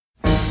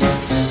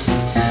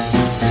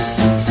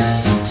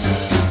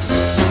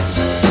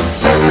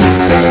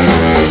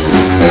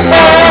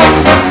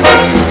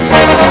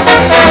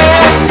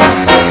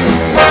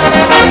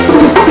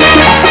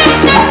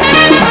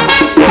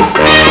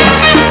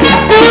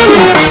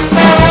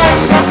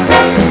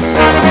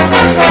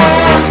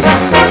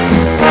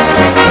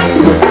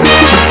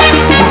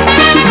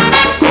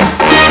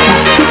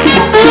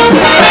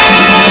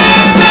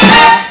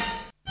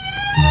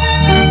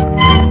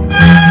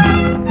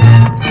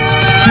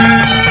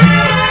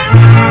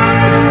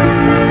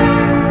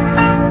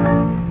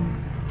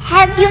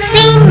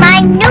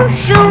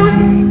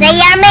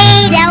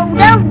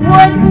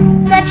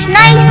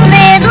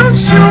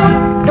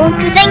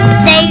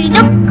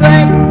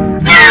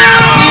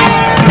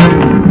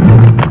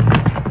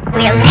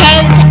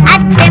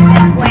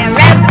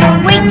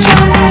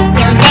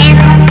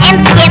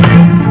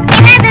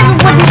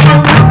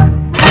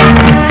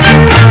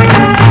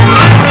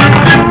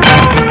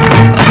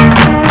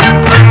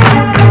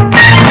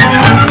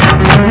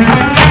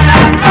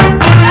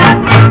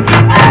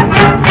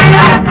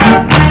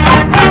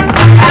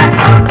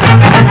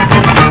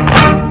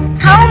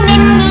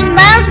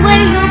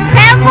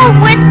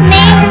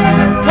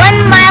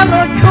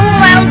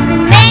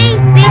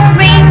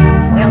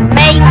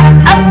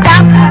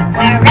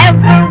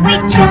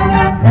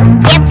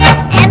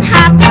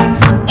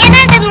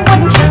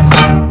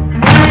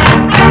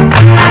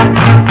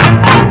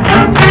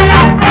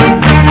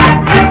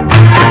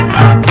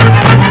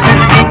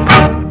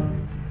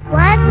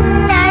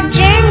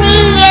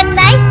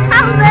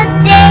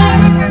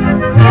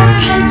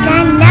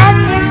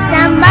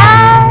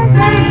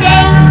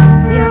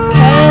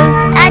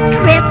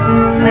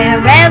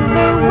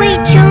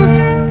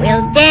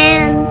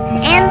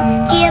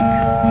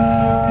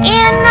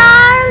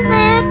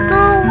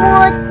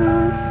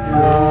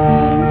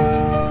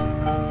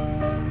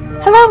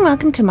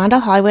welcome to Mondo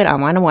Hollywood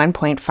on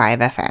 101.5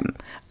 FM.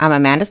 I'm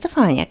Amanda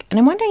Stefaniak, and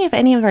I'm wondering if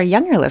any of our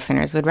younger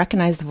listeners would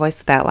recognize the voice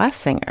of that last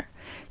singer.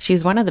 She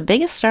was one of the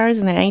biggest stars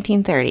in the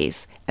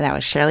 1930s, and that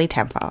was Shirley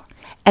Temple.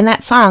 And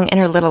that song, In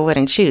Her Little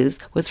Wooden Shoes,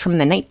 was from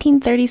the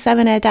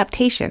 1937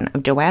 adaptation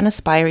of Joanna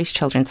Spyri's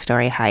children's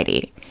story,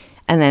 Heidi.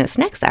 And then this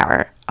next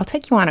hour, I'll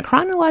take you on a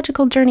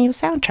chronological journey of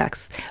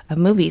soundtracks of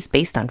movies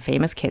based on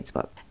famous kids'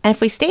 books. And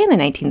if we stay in the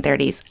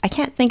 1930s, I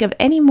can't think of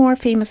any more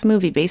famous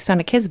movie based on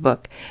a kid's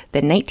book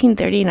than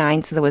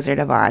 1939's The Wizard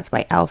of Oz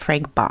by L.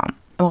 Frank Baum.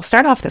 And we'll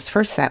start off this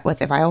first set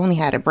with If I Only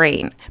Had a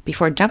Brain,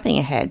 before jumping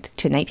ahead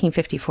to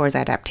 1954's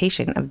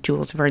adaptation of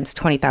Jules Verne's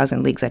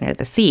 20,000 Leagues Under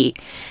the Sea.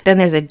 Then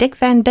there's a Dick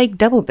Van Dyke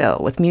double bill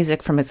with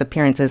music from his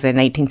appearances in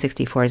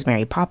 1964's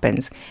Mary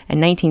Poppins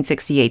and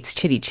 1968's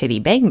Chitty Chitty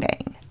Bang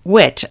Bang,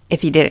 which,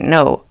 if you didn't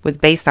know, was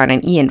based on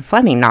an Ian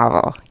Fleming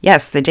novel.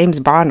 Yes, the James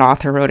Bond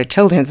author wrote a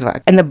children's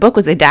book, and the book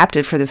was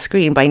adapted for the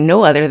screen by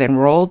no other than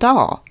Roald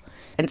Dahl.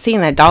 And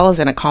seeing that Dahl is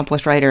an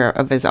accomplished writer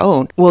of his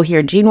own, we'll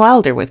hear Gene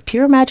Wilder with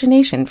Pure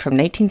Imagination from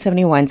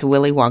 1971's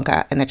Willy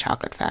Wonka and the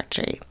Chocolate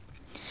Factory.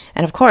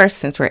 And of course,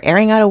 since we're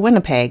airing out of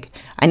Winnipeg,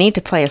 I need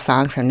to play a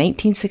song from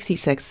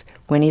 1966,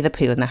 Winnie the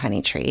Pooh and the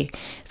Honey Tree,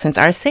 since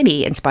our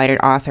city inspired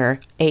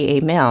author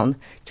A.A. Milne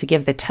to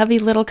give the tubby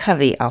little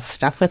covey all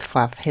stuffed with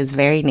fluff his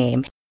very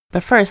name.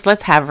 But first,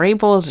 let's have Ray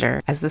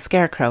Bolger as the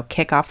Scarecrow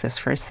kick off this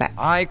first set.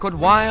 I could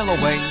while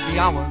away the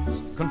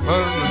hours,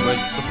 conferring with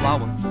the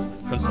flowers,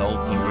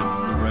 consulting with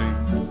the rain.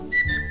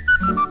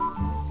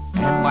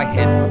 In my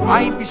head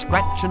I'd be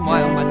scratching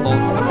while my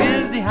thoughts were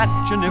busy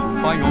hatching if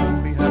I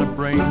only had a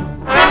brain.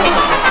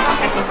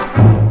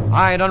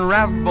 I'd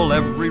unravel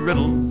every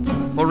riddle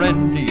for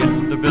any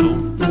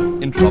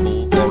individual in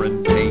trouble or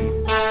in pain.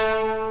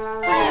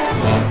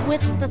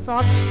 With the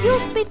thoughts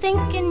you'd be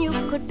thinking you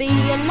could be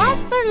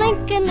another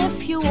Lincoln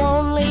if you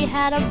only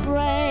had a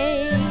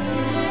brain.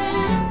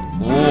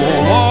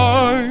 Oh,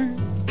 I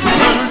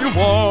tell you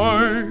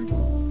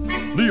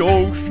why, the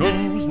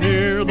ocean's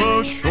near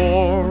the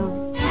shore.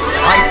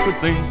 I could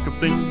think of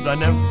things I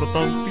never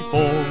thought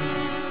before,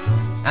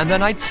 and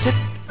then I'd sit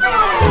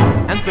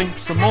and think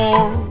some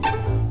more.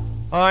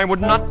 I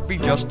would not be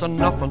just a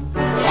nuffin',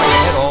 my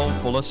head all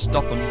full of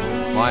stuffin',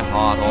 my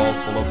heart all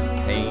full of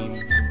pain.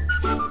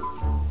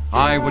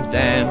 I would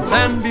dance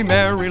and be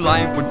merry,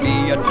 life would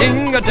be a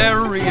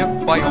ding-a-dairy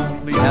if I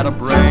only had a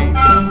brain.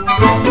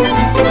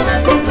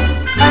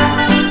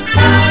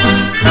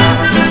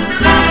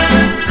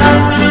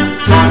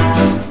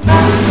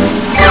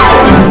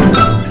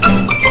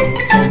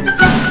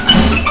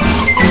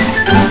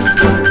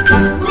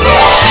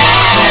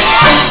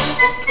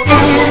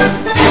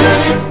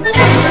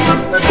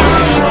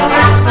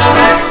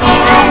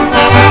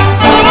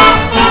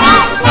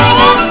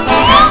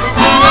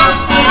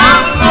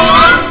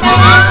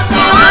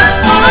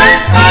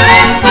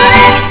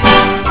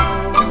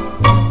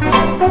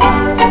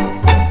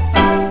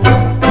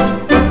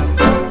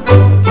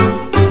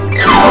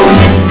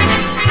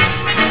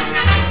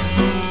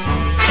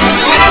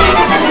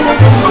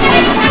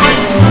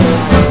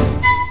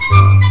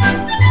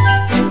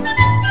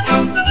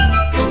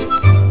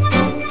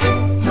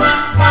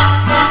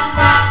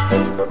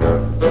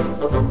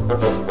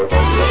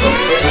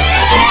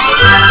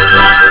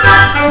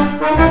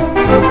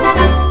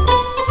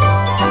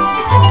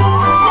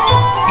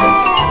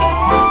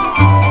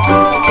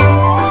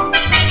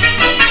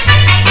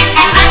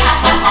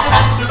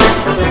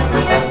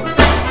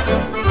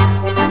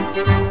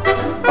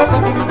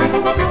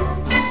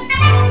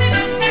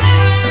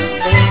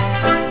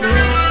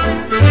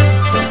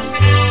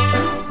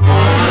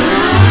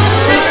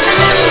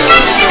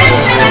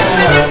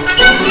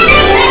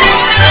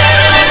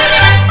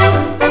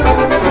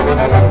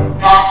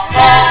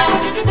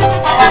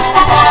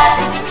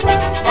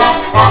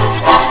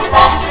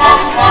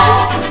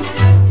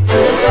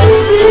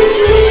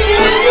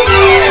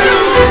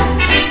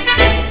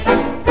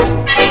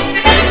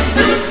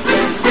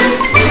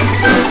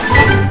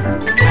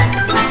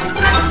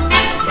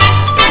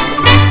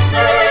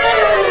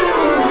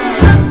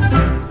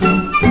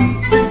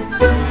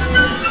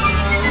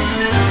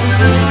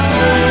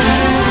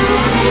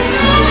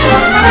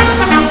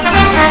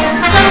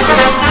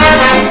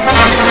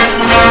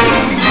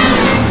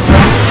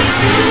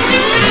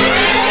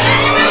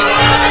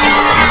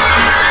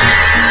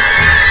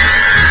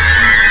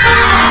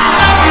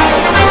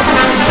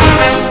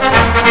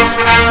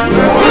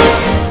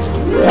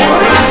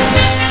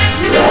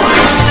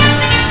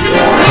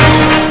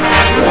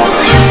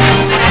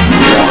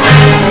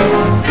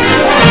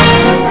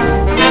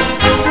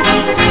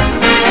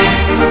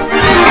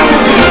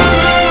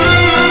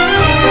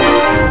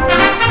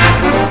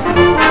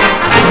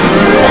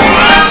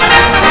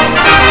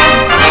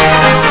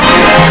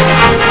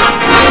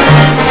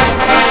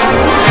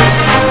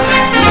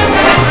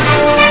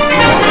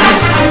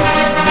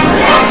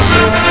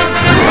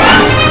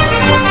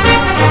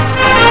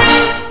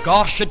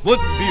 Gosh, it would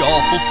be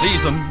awful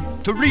pleasing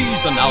to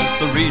reason out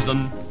the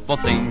reason for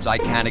things I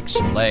can't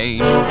explain.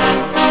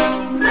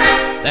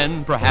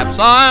 then perhaps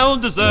I'll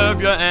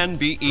deserve you and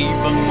be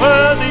even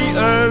worthy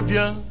of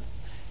you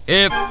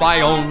if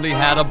I only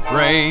had a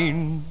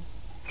brain.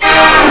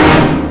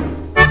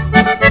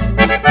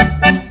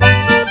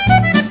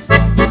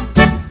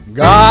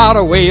 Got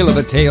a whale of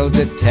a tale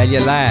to tell you,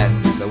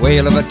 lads, a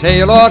whale of a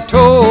tale or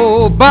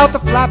two, about the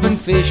flapping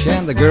fish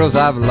and the girls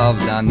I've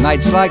loved on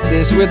nights like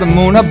this with the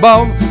moon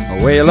above.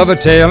 A whale of a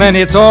tale, and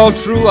it's all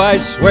true, I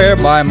swear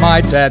by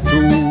my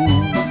tattoo.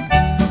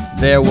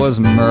 There was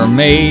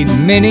Mermaid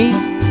Minnie,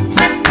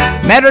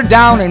 met her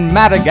down in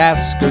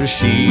Madagascar.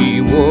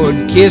 She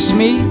would kiss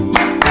me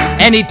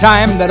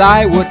anytime that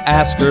I would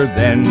ask her.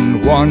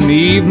 Then one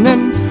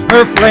evening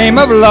her flame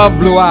of love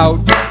blew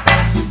out.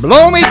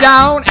 Blow me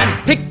down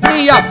and pick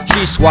me up,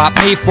 she swapped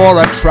me for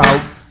a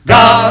trout.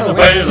 Got a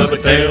whale of a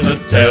tale to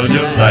tell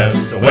you,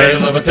 lads, a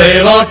whale of a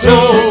tale or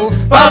two,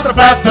 about the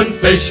flapping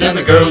fish and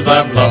the girls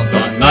I've loved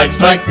on nights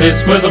like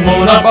this with the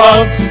moon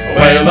above. A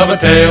whale of a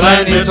tale,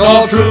 and it's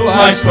all true,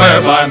 I swear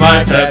by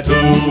my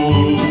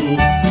tattoo.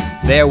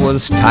 There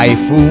was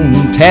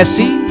Typhoon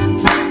Tessie,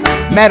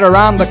 met her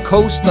on the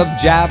coast of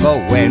Java.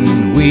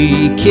 When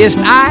we kissed,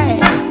 I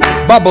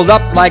bubbled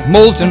up like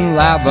molten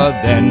lava.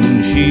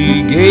 Then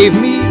she gave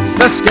me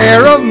the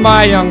scare of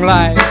my young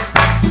life.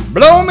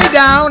 Blow me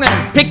down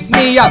and pick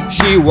me up,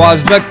 she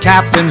was the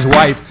captain's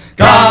wife.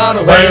 Got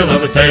a whale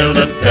of a tale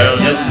to tell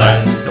you,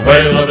 lads, a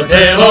whale of a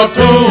tale or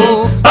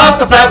two, about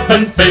the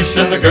flapping fish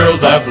and the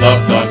girls I've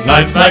loved on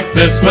nights like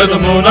this with the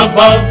moon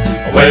above.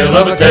 A whale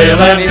of a tale,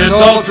 and it's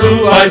all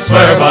true, I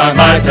swear by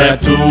my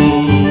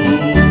tattoo.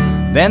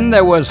 Then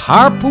there was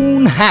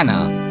Harpoon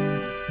Hannah,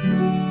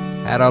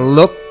 had a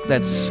look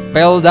that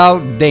spelled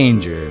out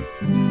danger.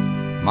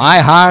 My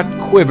heart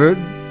quivered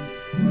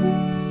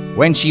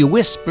when she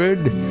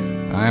whispered,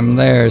 "I'm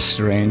there,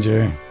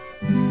 stranger."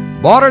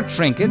 Bought her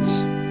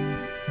trinkets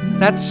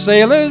that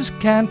sailors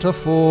can't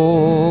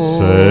afford.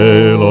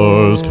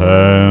 Sailors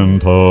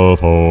can't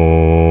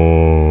afford.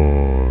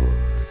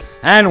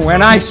 And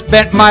when I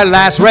spent my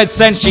last red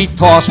cent, she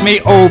tossed me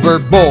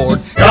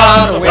overboard.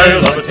 Got a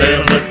whale of a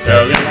tale to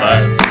tell you,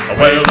 lads, a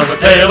whale of a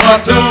tale or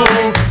two,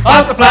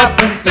 about the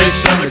flapping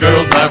fish and the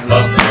girls I've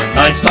loved on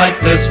nights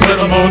like this with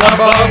the moon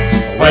above.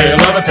 A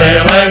whale of a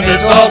tale, and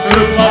it's all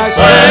true, I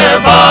swear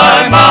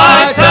by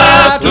my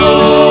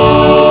tattoo.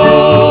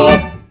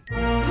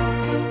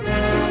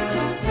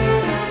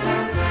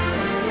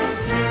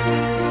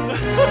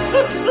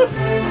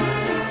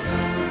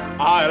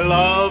 I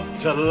love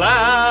to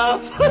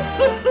laugh,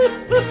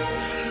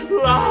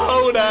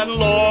 loud and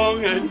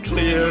long and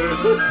clear.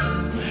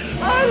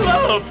 I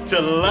love to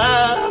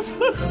laugh.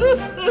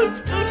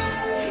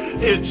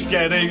 It's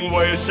getting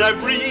worse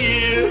every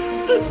year.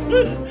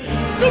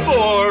 The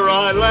more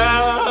I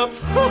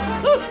laugh,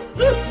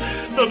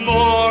 the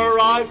more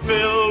I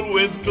fill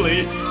with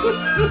glee.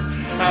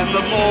 And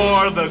the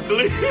more the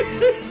glee,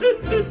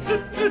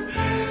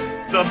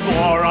 the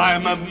more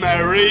I'm a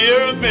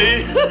merrier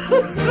me.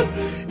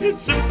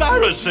 It's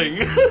embarrassing.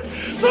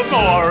 The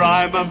more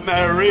I'm a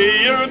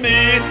merrier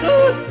me.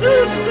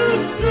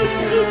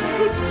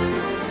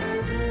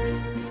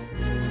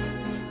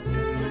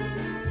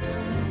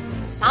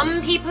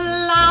 Some people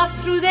laugh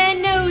through their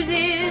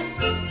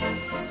noses,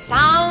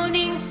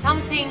 sounding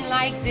something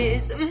like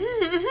this.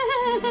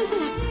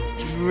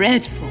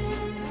 Dreadful.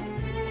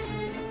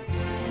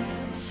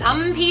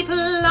 Some people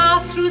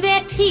laugh through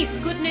their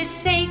teeth, goodness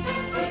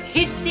sakes,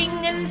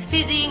 hissing and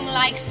fizzing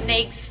like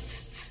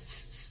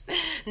snakes.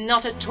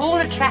 Not at all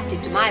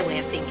attractive to my way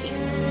of thinking.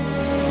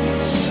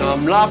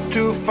 Some laugh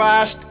too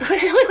fast.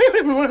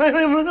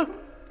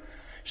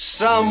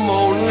 Some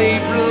only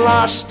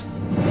blast.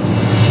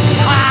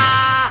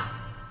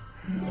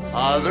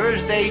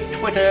 Others, they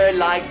twitter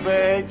like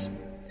birds.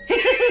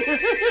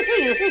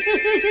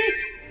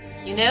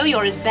 You know,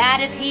 you're as bad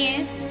as he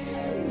is.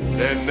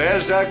 Then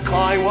there's that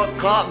kind what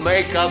can't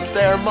make up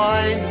their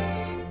mind.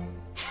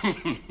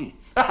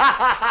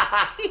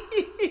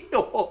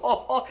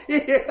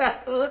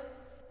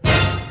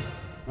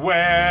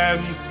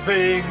 When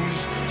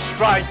things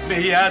strike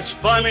me as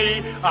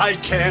funny, I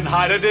can't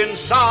hide it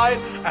inside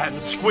and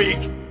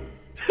squeak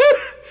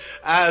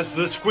as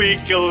the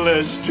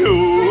squeakers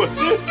do.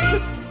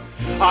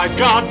 I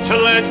got to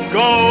let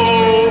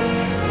go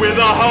with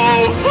a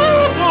hoe.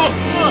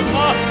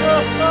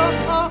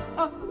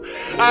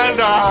 And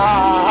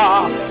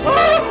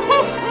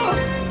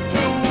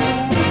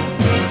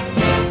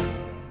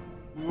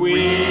we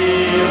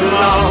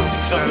love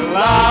to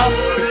laugh,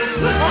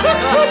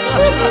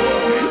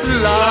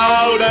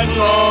 loud and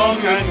long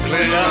and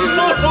clear.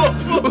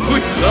 We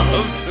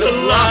love to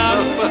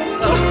laugh,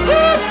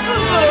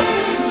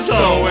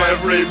 so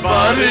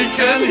everybody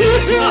can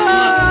hear.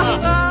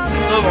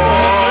 The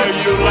more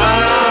you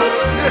laugh,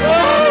 oh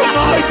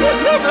my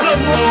goodness, the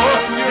more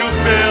you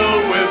fill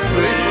with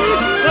glee.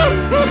 The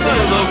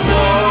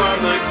more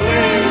the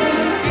glee,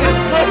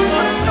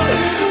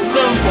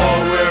 the more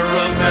we're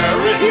a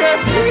merry.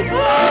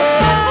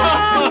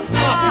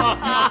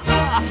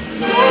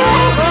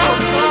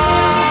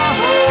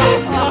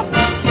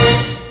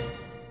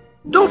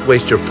 Don't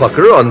waste your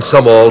pucker on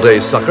some all-day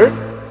sucker.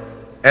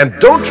 And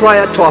don't try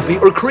a toffee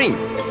or cream.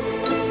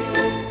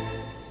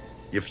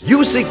 If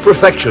you seek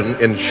perfection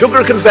in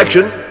sugar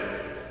confection,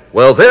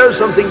 well, there's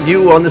something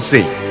new on the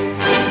scene.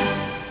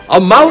 A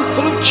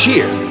mouthful of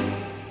cheer,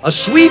 a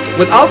sweet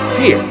without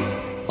peer,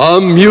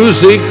 a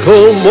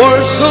musical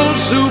morsel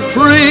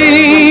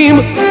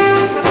supreme.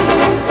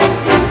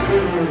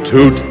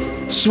 Toot,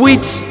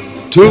 sweets,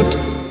 toot,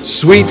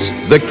 sweets,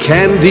 the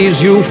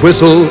candies you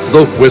whistle,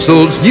 the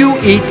whistles you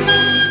eat.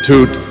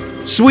 Toot,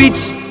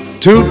 sweets,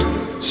 toot,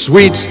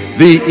 sweets,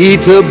 the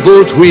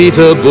eatable,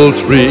 tweetable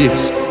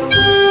treats.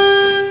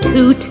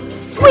 Toot,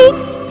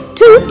 sweets,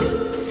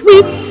 toot,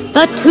 sweets,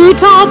 the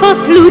toot of a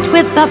flute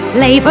with the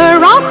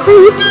flavor of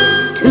fruit.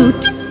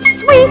 Toot,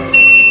 sweets,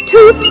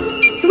 toot,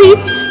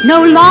 sweets,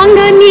 no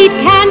longer need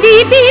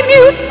candy be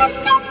mute.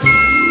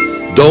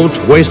 Don't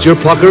waste your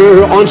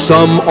pucker on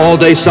some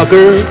all-day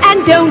sucker.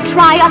 And don't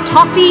try a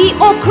toffee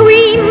or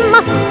cream.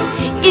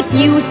 If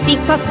you seek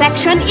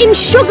perfection in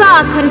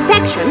sugar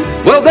confection,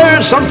 well,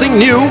 there's something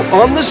new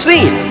on the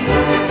scene.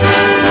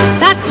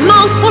 That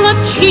mouthful of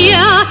cheer,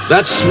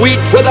 that sweet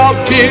without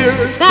peer,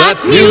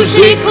 that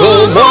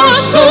musical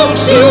morsel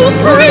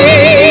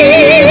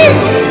supreme.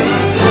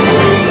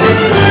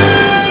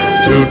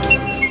 Toot,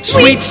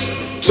 sweets,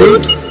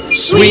 toot,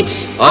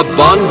 sweets, a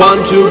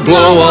bonbon to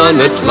blow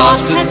on at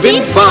last has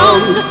been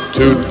found.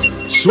 Toot,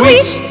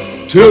 sweets,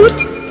 toot,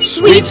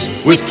 sweets,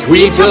 with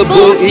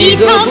tweetable,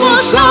 eatable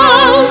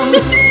sound.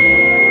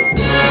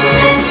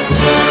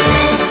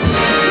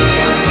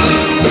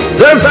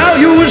 Their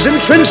value is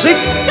intrinsic,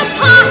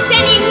 surpass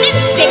any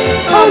minstick.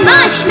 Oh,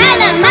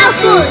 marshmallow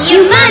mouthful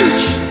you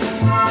munch.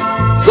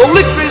 Though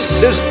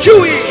licorice is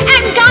chewy,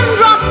 and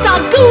gumdrops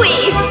are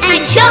gooey,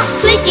 and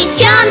chocolate is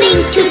charming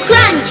to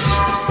crunch.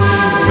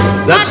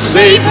 That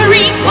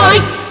savory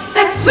life,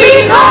 that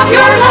sweet of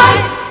your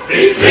life,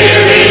 is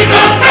clearly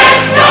the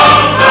best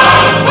of the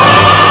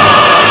bunch.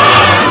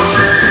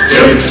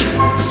 Toot,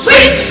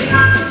 sweets,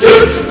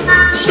 toot,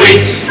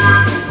 sweets.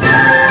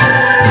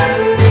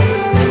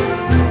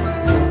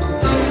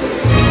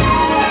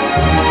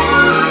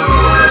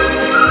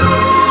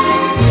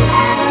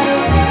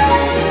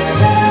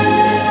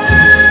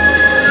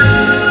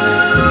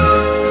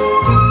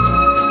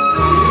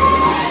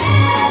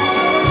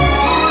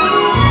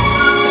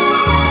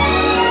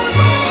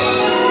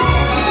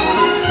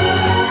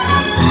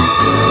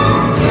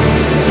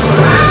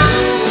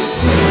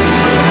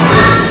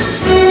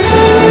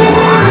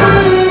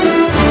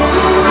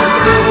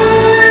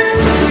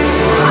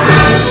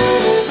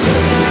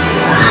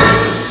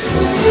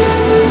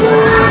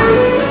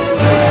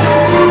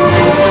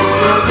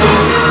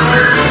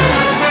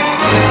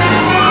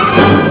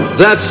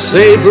 that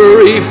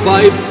savory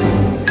fife,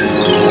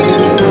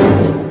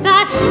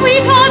 that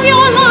sweet of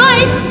your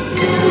life,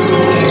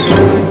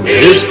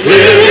 is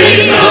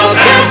clearly the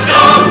best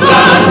of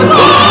the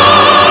bunch.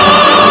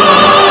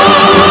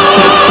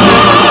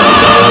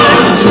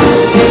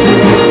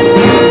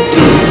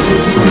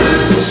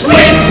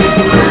 Sweets,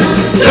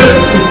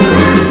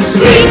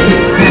 sweets,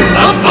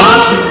 a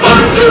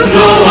bonbon to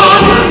blow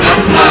on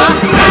at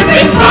last has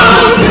been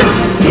found.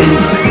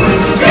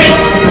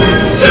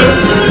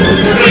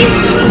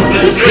 Sweets,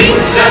 the treat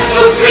that's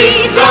so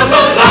sweet,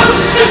 double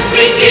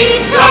lusciously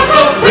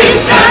eatable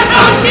with an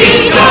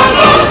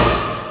unbeatable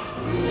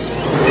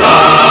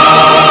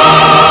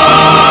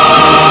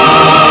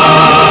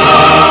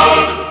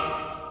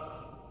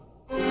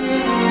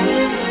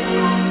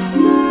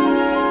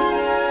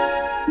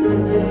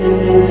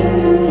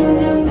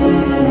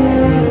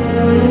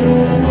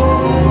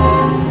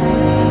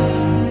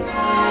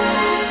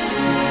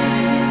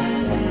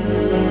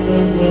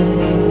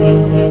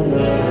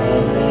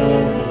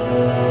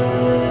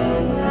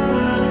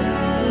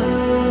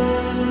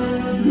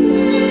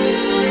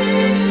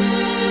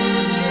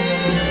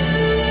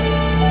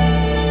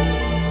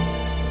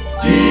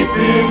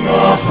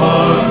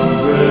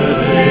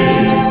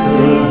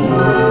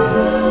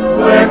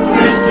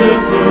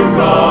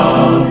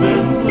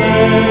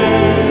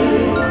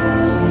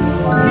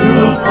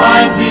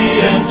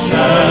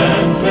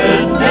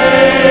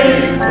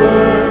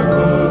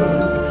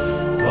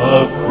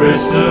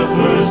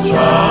Christopher's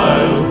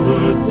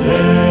childhood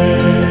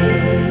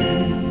days.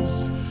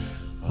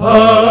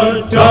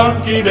 A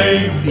donkey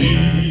named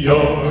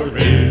Eeyore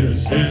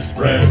is his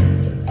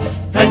friend,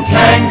 and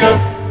Kanga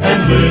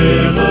and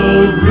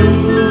Little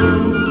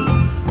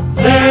Roo.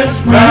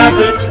 There's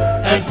Rabbit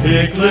and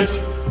Piglet,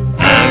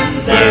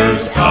 and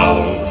there's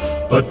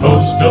Owl, but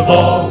most of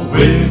all,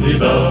 Winnie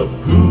the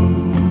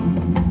Pooh.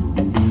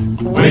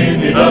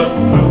 Winnie the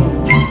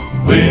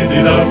Pooh,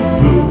 Winnie the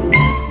Pooh.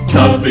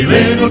 Tubby,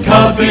 little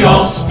Tubby,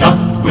 all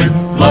stuffed with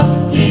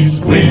fluff. He's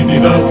Winnie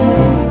the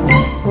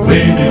Pooh,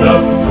 Winnie the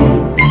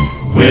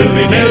Pooh.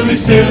 Willy-nilly,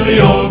 silly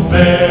old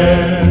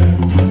bear.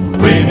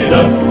 Winnie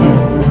the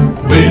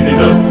Pooh, Winnie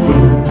the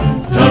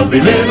Pooh. Tubby,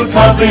 little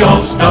Tubby,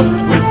 all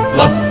stuffed with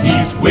fluff.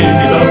 He's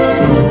Winnie the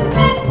Pooh,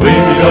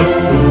 Winnie the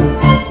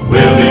Pooh.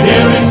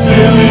 Willy-nilly,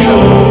 silly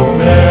old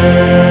bear.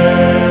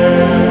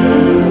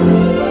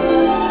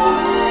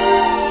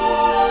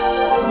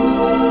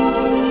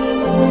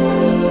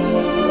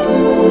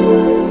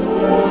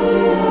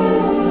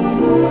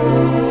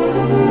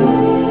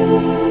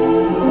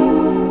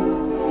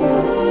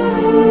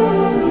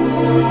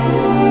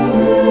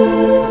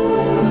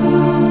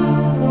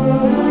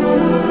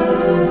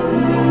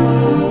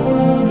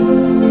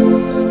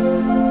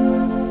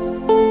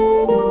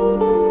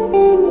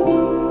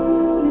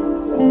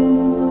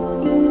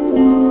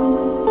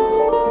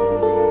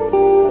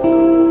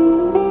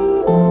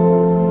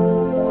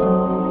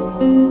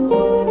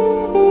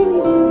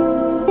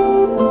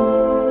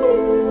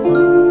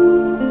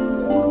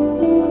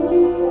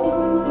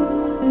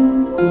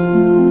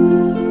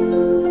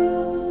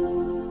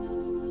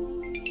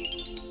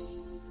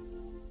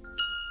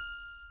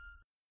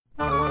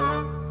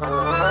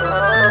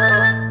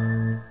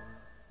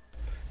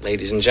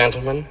 Ladies and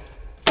gentlemen,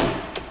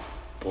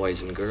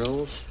 boys and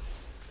girls,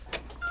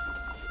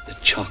 the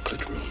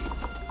chocolate room.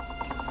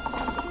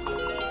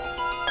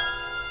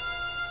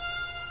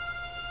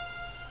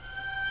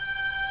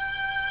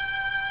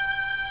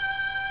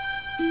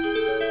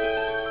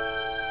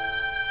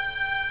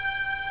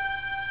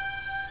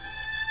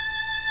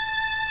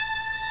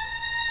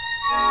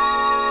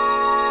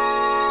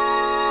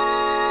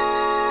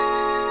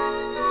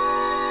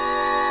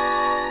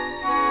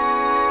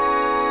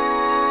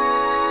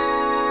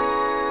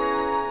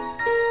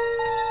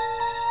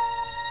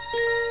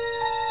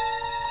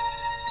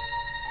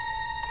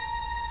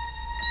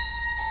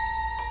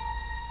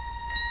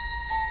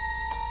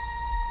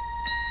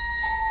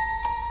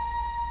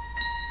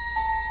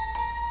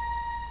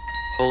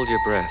 Hold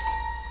your breath.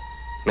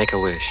 Make a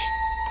wish.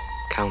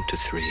 Count to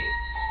 3.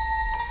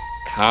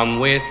 Come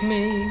with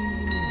me,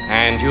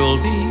 and you'll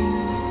be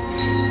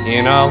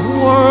in a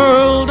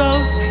world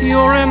of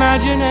pure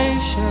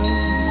imagination.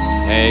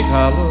 Take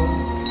a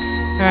look,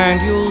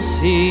 and you'll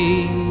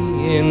see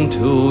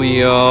into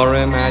your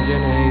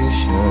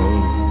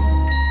imagination.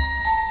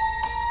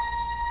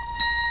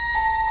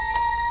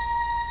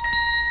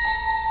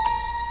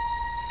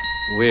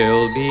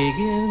 We'll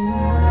begin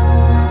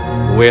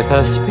with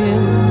a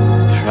spin,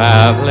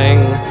 traveling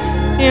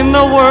in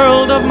the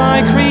world of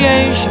my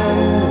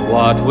creation.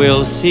 What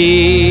we'll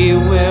see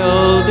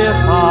will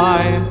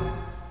defy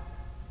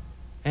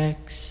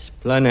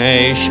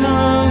explanation.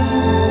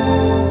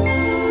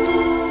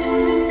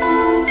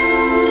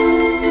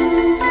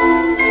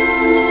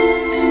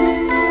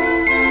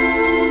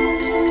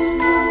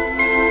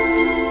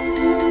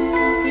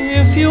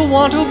 If you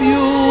want to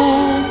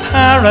view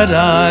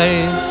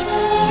paradise,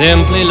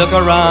 simply look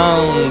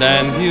around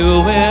and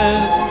view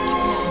it.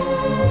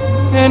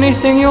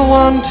 Anything you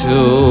want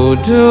to,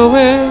 do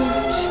it.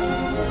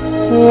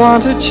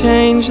 Want to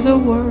change the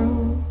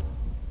world?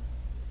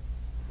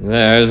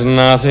 There's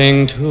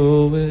nothing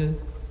to it.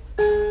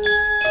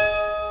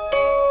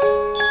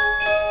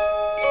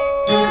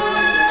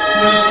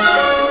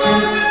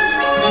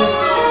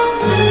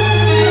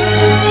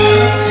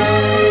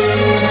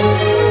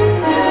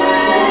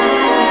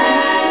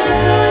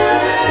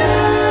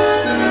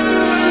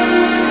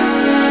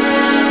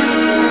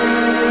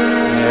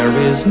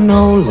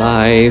 No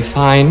life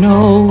I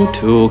know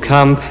to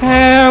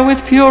compare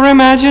with pure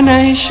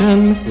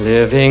imagination.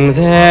 Living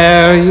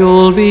there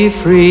you'll be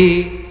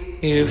free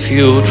if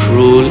you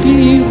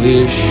truly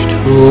wish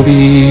to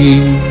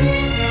be.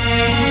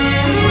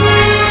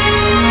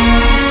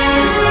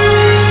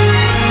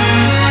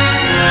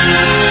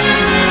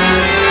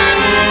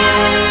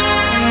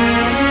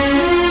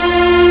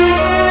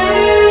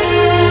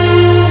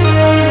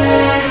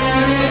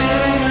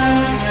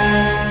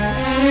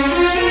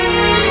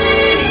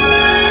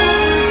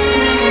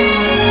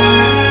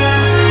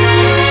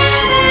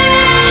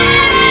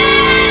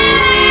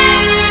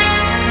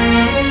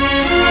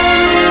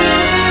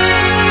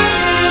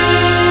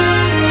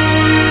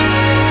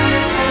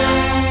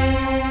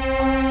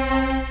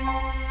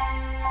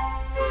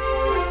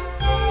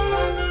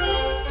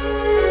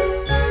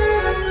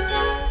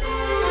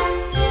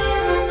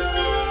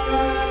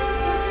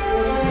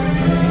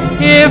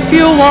 If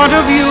you want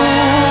to view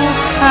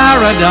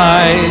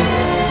paradise,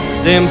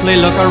 simply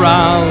look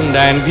around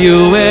and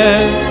view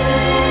it.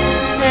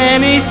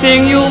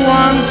 Anything you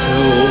want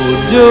to,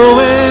 do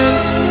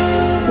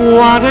it.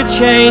 Want to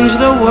change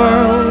the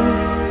world?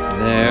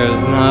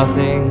 There's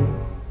nothing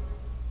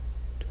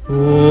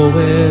to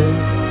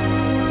it.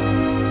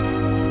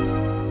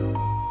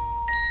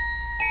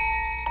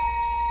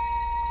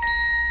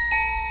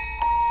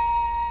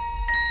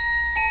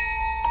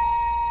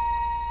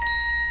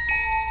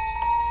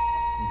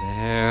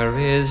 There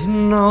is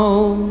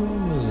no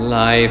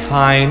life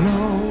I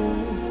know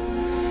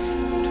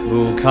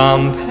to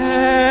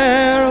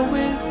compare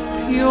with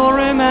pure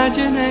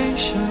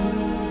imagination.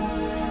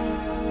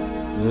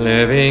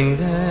 Living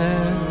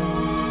there,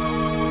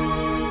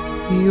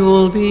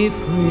 you'll be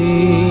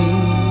free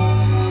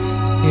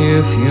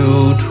if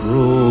you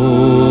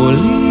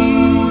truly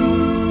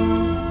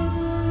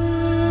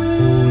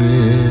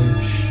wish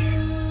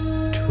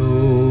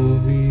to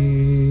be.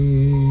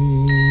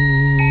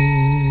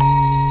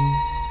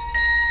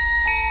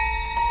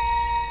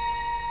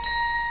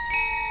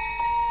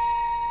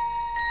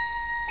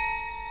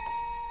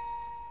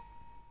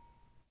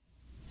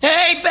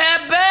 Hey,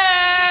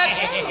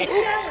 Babette!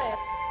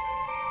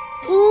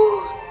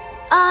 Who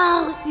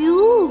are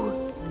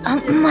you?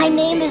 My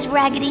name is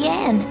Raggedy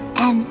Ann,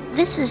 and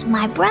this is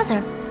my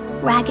brother,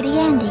 Raggedy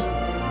Andy.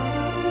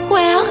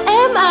 Where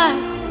am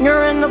I?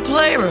 You're in the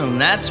playroom,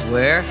 that's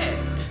where.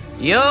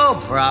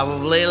 You'll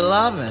probably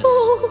love it.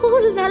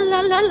 Oh, la la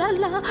la la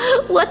la.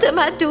 What am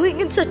I doing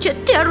in such a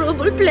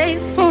terrible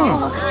place?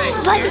 Oh,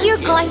 but you're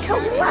going to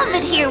love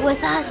it here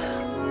with us.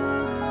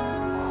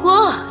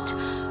 What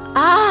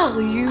are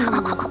you?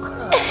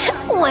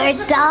 We're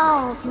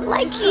dolls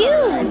like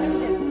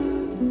you.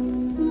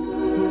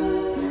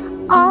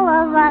 All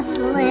of us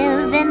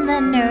live in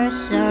the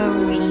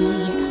nursery.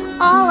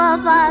 All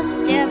of us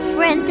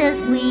different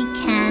as we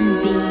can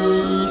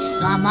be.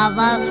 Some of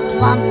us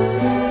plump,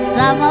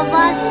 some of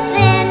us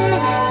thin,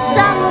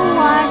 some who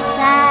are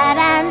sad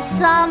and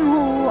some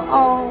who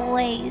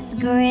always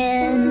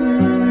grin.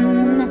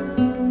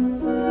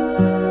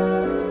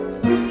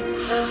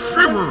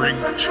 Shivering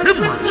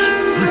timbers!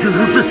 Look at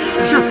that!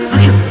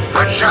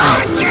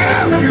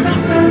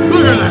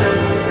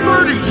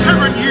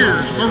 37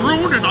 years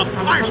marooned in a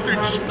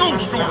blasted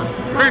snowstorm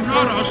and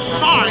not a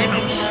sign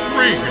of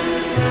spring!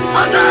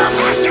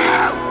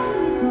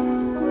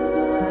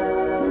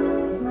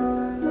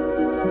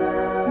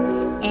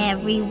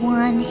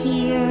 Everyone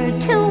here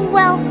to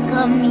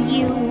welcome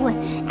you,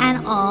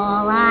 and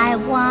all I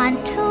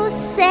want to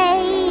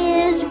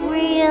say is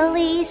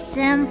really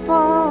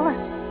simple,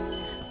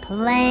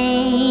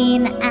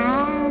 plain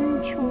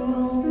and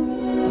true.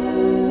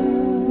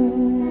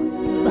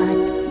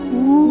 But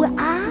who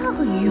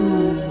are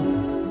you?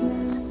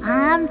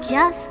 I'm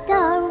just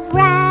a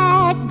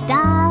rag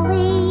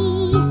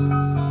dolly,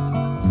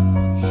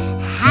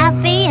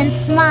 happy and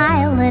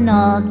smiling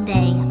all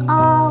day,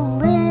 a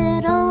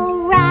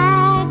little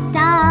rag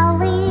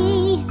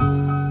dolly,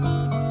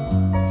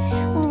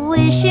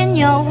 wishing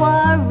your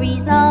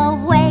worries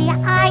away.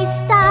 I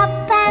stop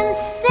and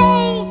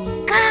say,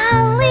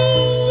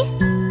 golly,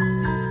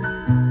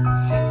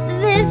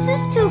 this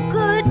is too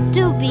good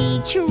to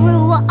be true.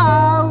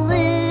 A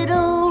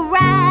little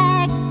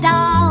rag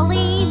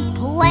dolly,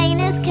 plain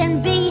as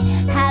can be,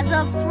 has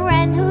a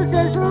friend who's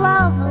as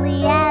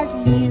lovely as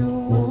you.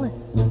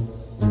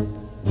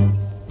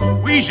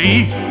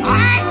 Wheezy!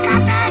 I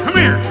got that! Come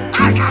here!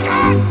 I got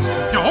that!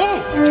 No!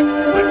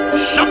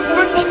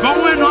 Something's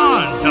going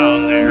on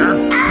down there.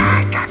 I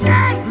got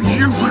that!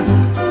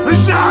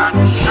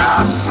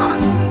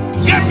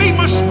 Get me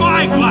my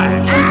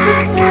spyglass!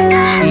 I got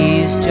that!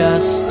 She's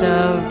just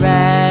a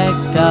rag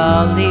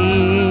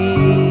dolly,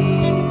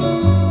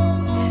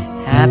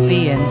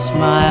 happy and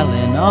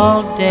smiling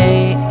all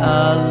day,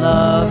 a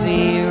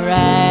lovey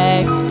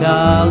rag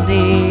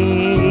dolly,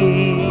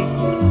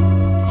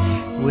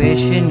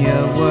 wishing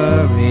your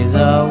worries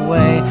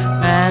away,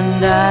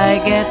 and I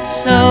get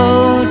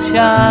so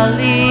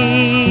jolly,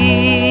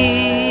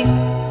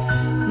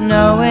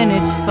 knowing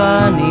it's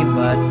funny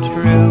but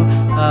true.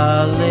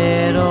 A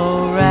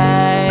little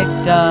rag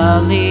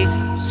dolly,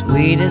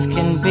 sweet as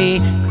can be,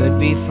 could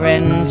be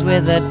friends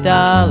with a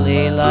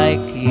dolly like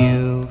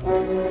you.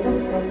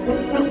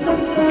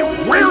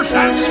 Where's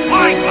that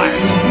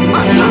spyglass?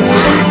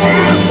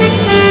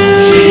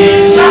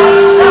 She's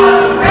just a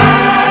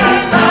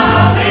rag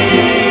dolly,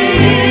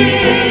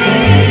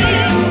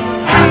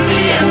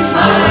 happy and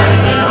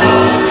smiling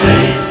all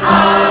day, a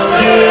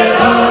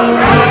little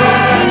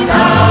rag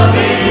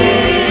dolly,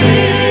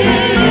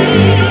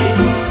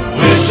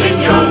 wishing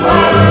your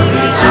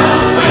worries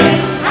away,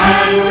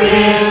 and we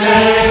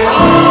say,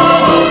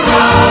 oh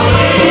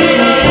golly,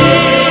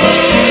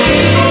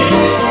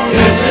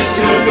 this is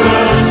too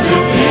good to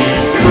be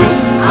true.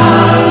 A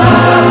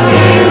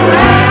lovely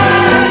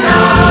rag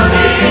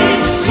dolly,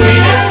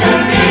 sweet as can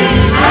be,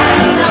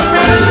 has a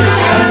friend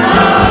who's as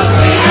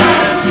lovely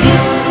as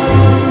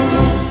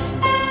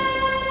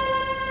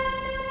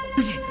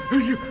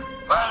you.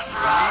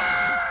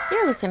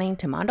 You're listening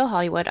to Mondo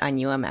Hollywood on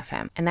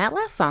UMFM, and that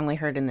last song we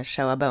heard in the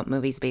show about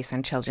movies based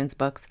on children's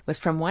books was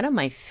from one of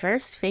my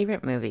first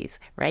favorite movies,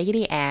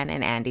 Raggedy Ann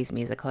and Andy's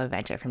Musical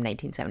Adventure from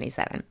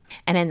 1977.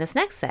 And in this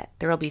next set,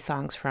 there will be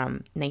songs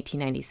from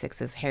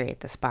 1996's Harriet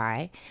the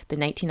Spy, the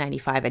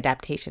 1995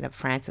 adaptation of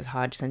Frances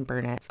Hodgson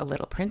Burnett's A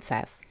Little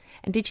Princess.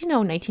 And did you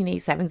know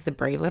 1987's The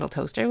Brave Little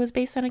Toaster was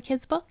based on a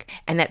kid's book?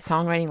 And that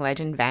songwriting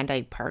legend Van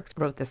Dyke Parks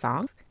wrote the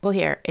songs? Well,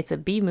 here, it's a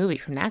B movie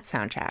from that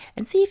soundtrack,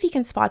 and see if you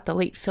can spot the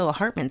late Phil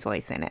Hartman's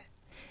voice in it.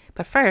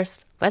 But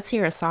first, let's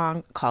hear a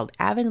song called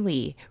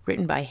Avonlea,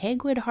 written by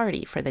Hegwood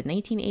Hardy for the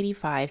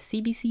 1985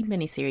 CBC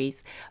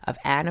miniseries of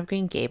Anne of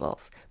Green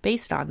Gables,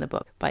 based on the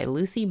book by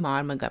Lucy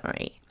Maud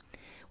Montgomery.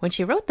 When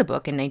she wrote the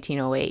book in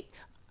 1908,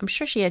 I'm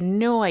sure she had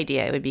no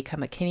idea it would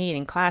become a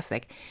Canadian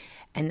classic,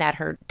 and that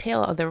her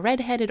tale of the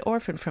red-headed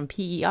orphan from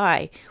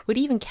PEI would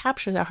even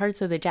capture the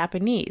hearts of the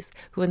Japanese,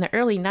 who in the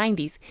early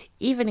 90s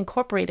even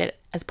incorporated it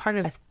as part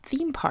of a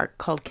theme park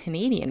called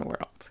Canadian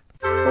World.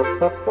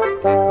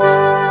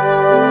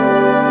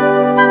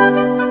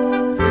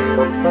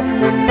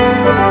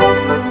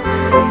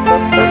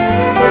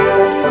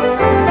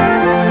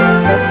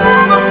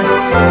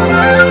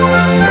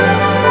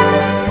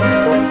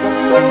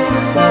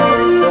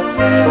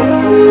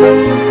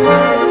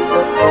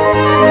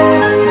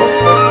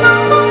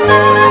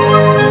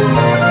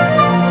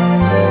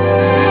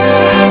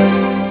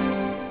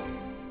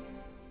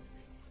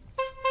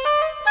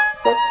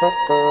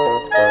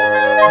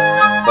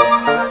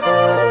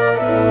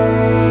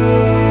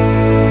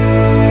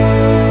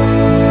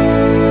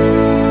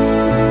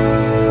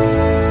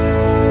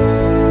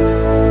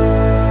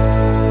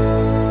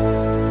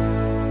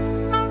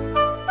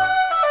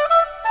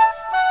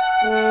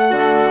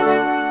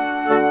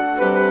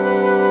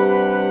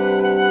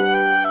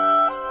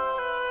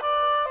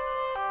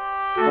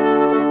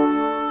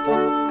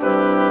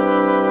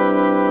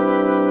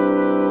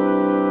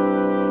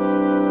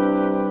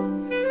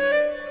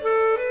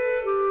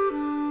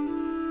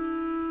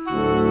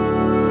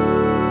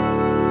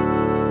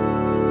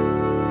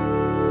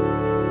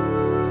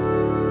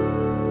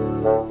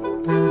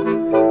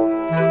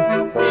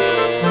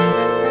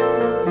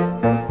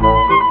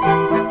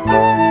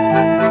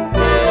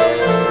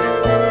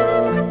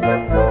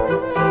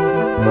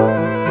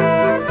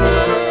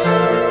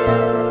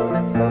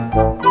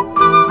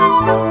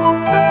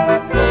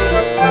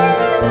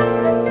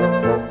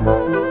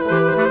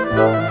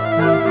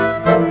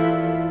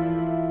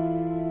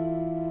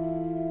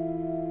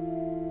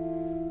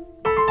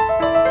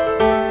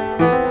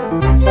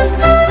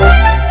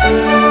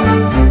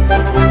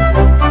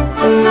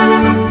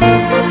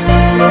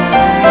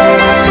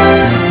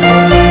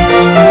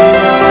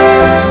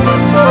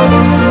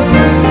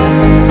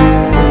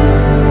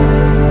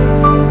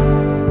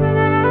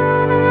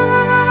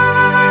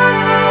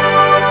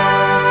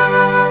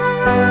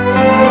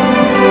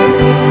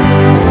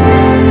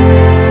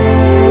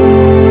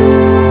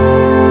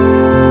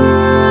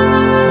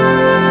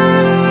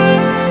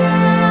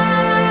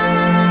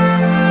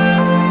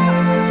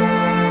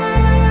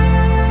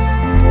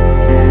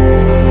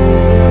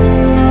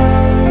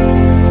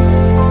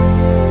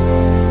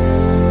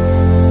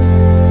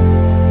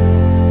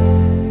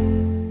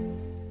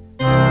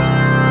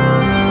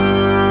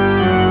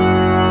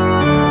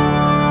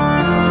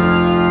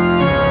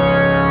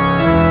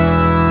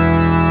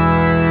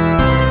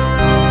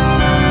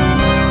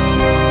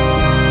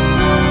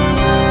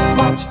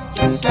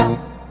 yourself.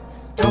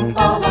 Don't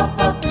fall off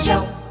of the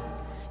shelf.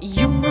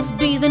 You must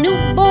be the new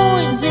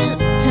boys in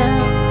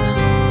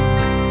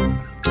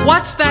town.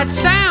 What's that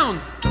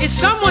sound? Is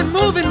someone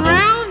moving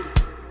round?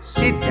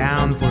 Sit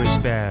down for a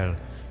spell.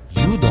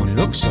 You don't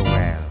look so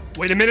well.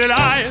 Wait a minute,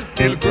 I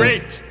feel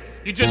great.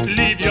 You just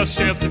leave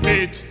yourself to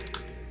fate.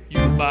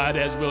 You might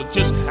as well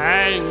just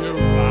hang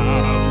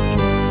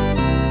around.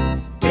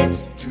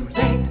 It's too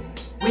late.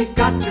 We've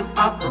got to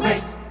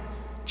operate.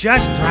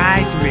 Just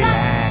try to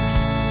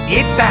relax.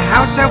 It's the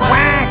House of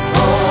Wax.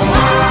 Oh,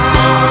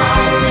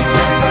 I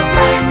remember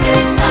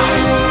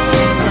Frankenstein.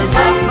 Shivers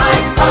up my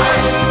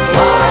spine.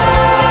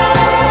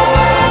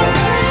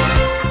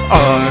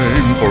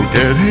 I'm for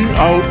getting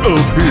out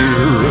of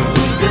here.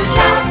 To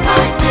shout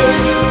like you.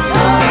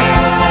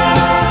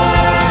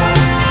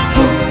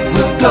 Who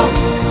will go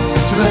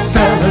to the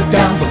cellar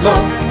down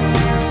below?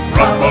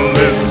 Trouble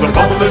is a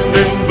bubbling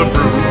in the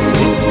brew.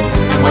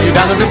 And while you're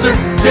down there, mister,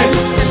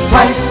 Mr.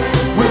 Price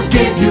will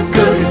give you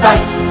good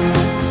advice.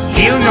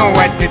 He'll know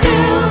what to do.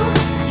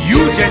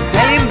 You just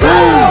tell him go.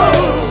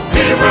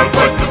 He will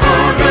put the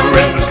voodoo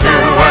in the stew,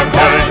 I'm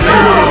telling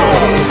you.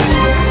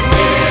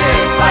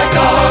 It's like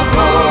a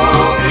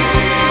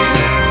movie.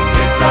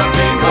 It's a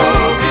big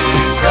movie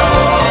show.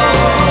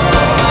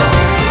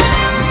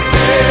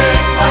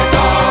 It's like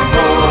a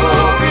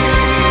movie.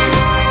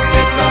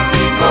 It's a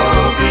big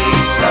movie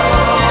show.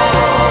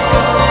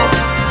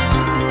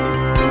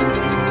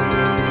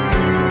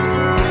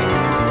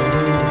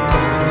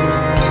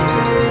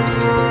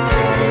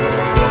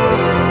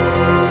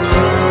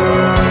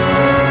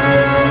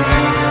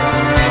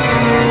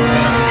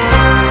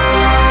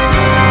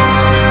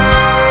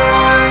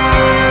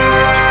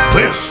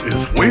 This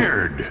is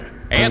weird.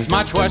 It's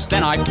much worse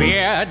than I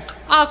feared.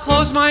 I'll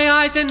close my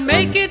eyes and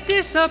make it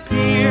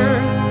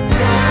disappear.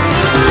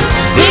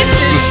 This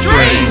is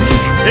strange.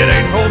 It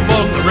ain't home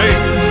on the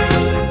range.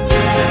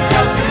 Just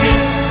tells me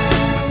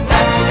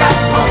that you got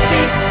cold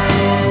feet.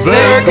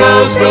 There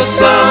goes the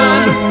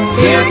sun,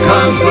 here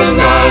comes the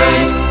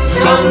night.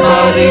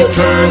 Somebody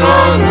turn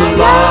on the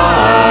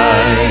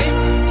light.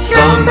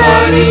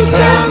 Somebody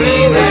tell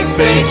me that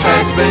fate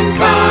has been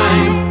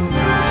kind.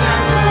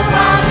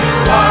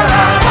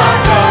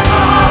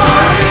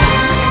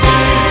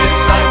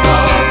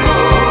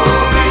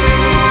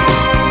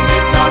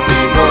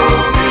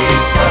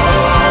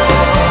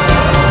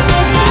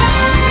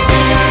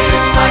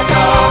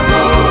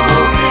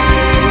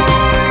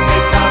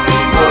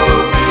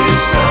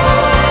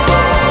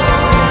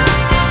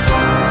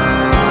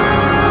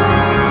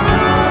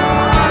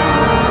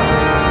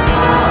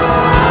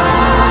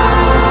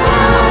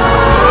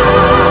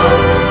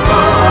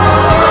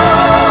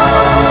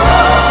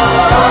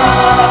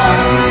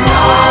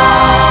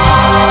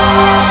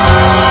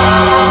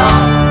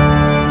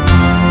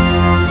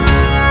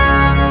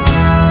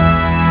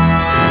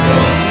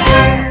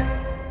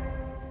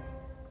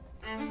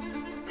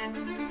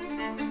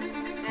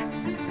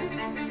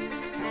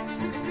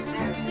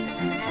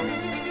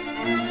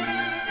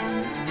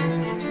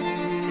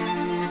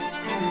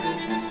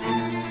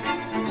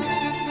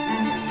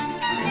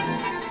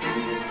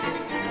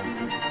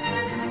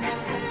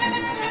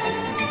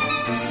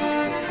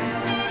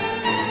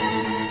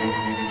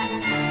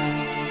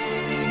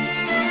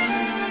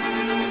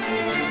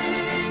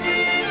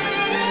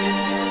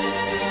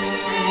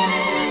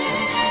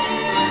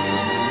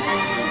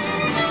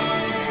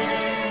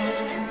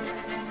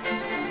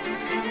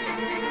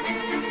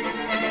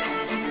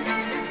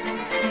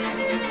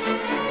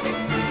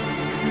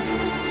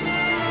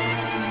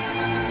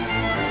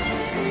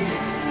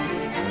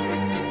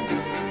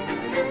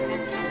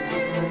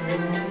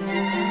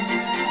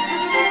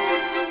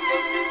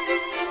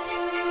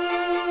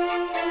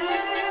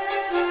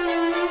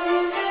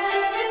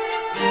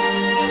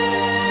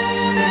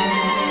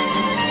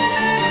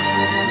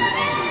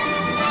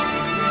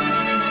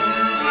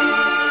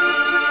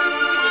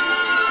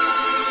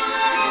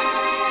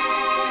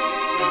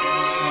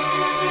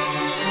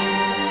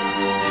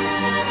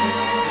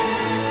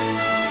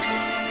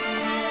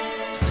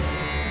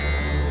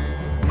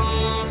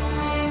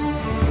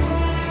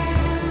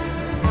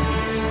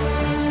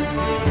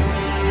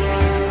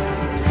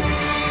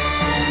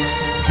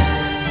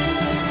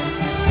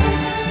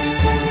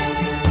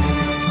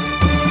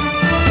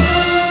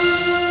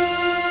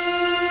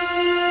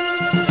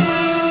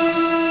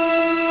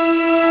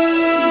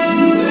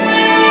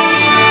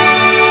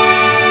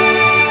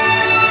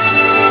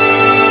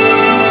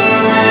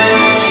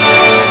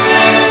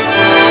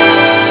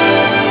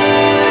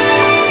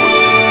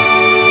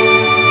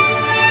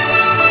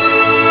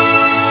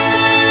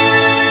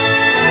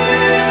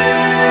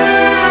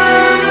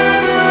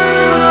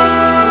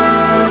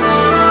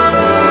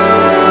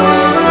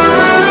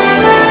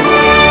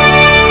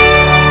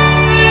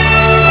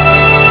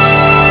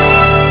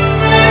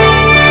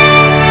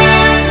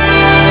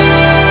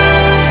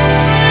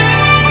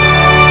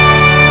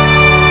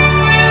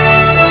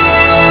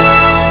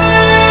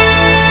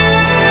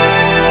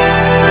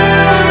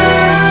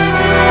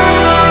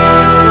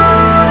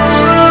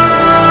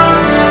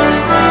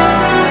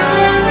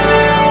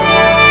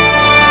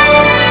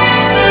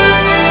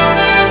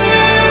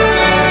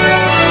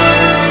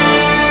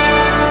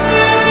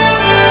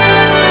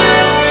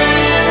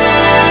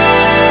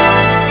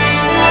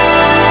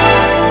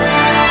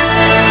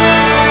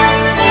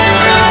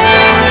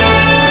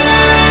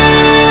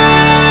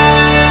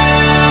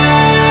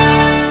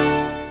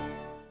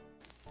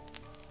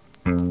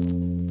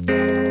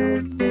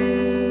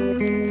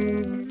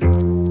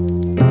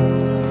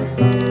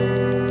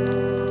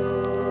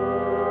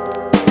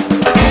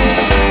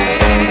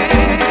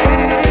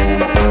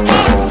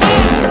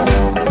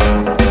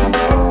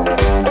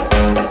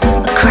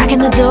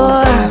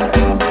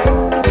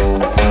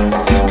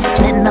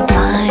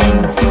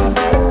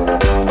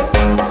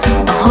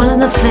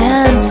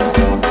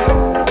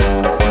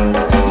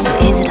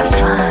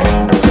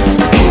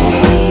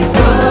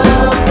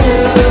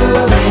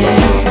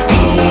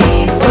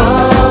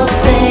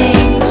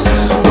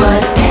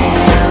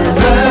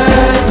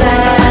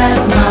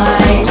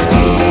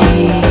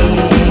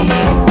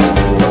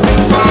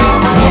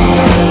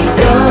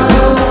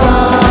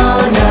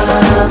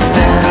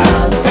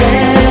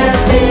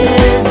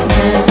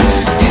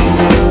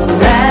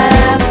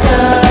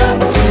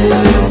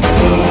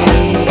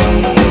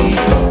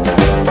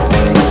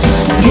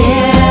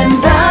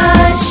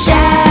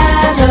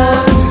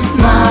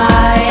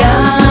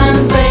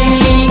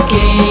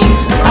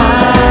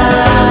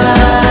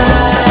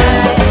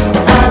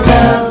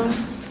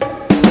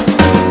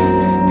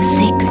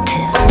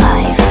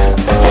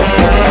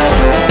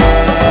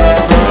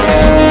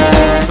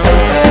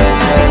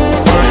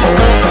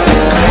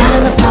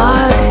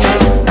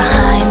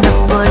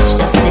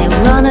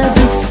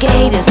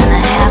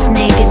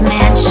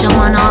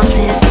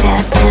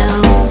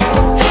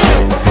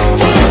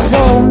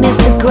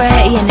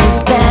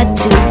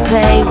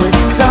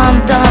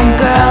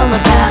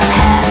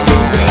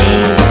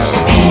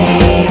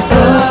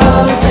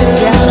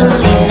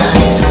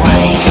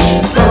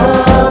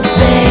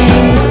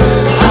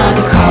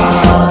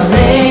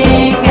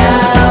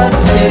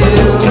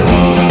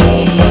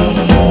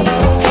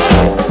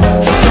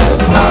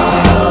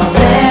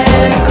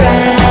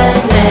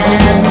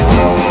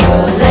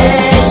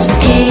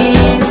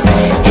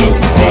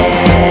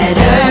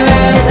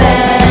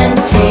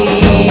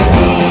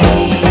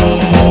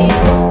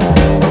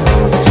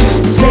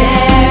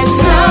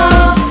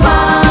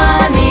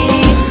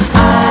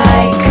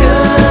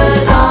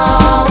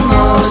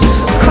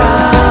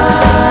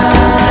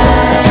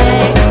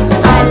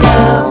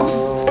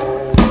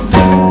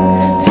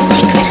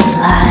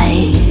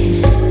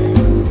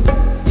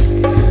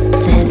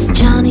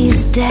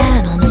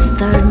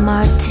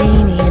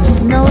 martini and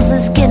his nose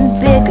is getting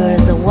bigger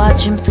as I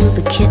watch him through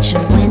the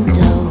kitchen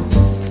window.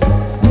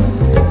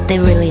 They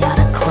really ought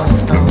to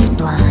close those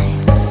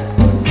blinds.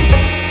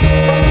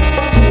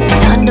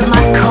 And under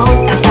my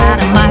coat I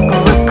got a micro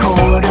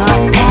recorder,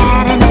 a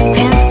pad and a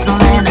pencil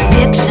and a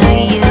picture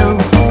of you.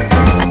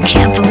 I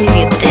can't believe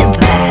you did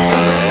that.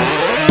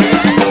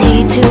 I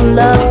see two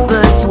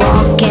lovebirds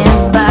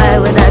walking by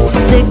with that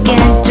sick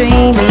and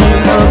dreamy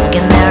look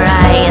in their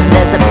eye, and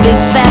there's a big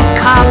fat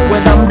cop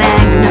with a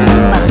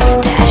magnum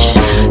mustache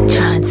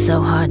trying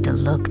so hard to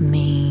look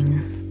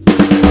mean.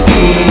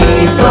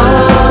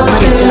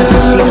 But he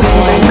doesn't see the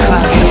boy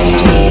across the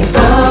street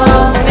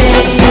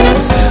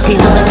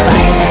stealing a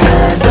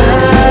bicycle.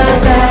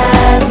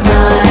 That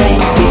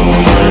might be.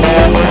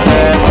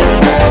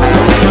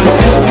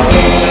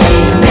 They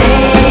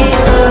may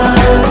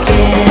look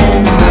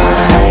in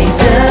my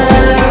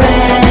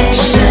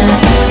direction,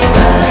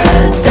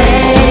 but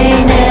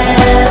they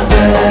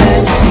never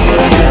see.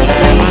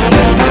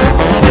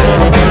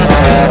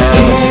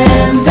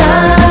 In the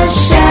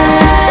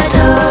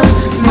shadows,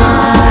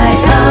 my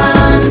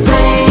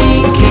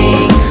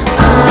unblinking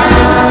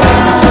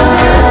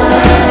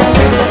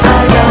I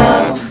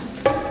love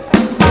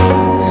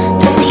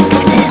the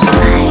secret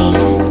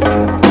life.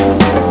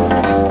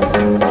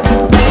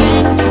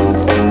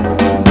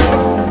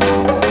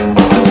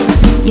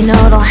 You know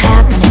it'll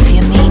happen if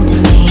you're mean to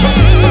me.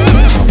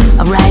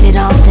 I'll write it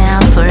all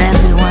down for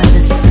everyone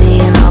to see,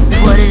 and I'll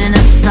put it in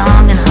a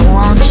song, and I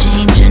won't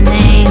change your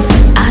name.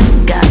 I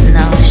got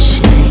no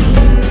shame.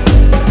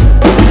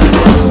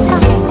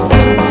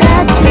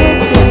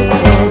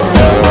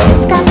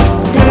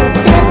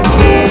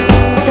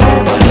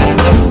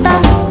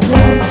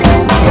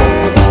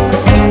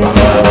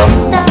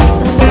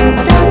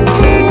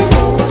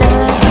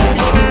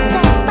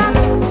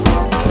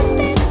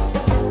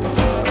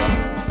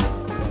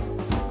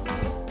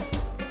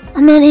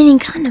 I'm not any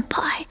kind of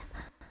pie.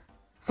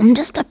 I'm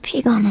just a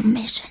pig on a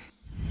mission.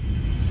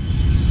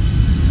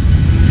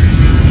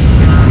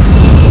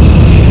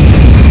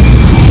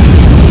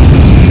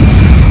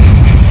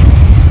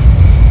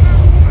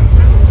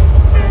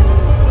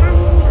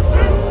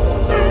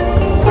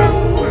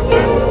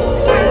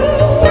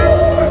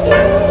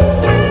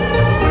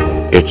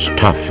 It's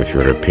tough if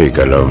you're a pig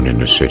alone in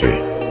the city.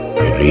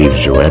 It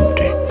leaves you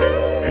empty.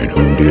 And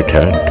whom do you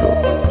turn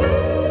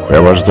to?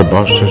 Where was the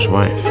boss's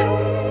wife?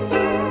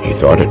 He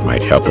thought it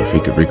might help if he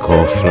could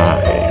recall Fly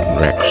and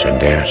Rex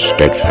and their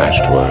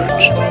steadfast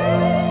words.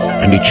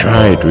 And he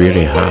tried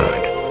really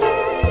hard.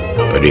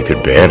 But he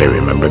could barely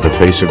remember the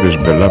face of his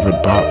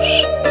beloved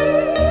boss.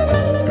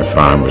 The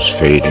farm was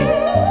fading.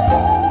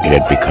 It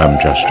had become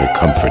just a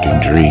comforting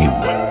dream,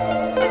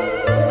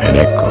 an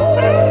echo.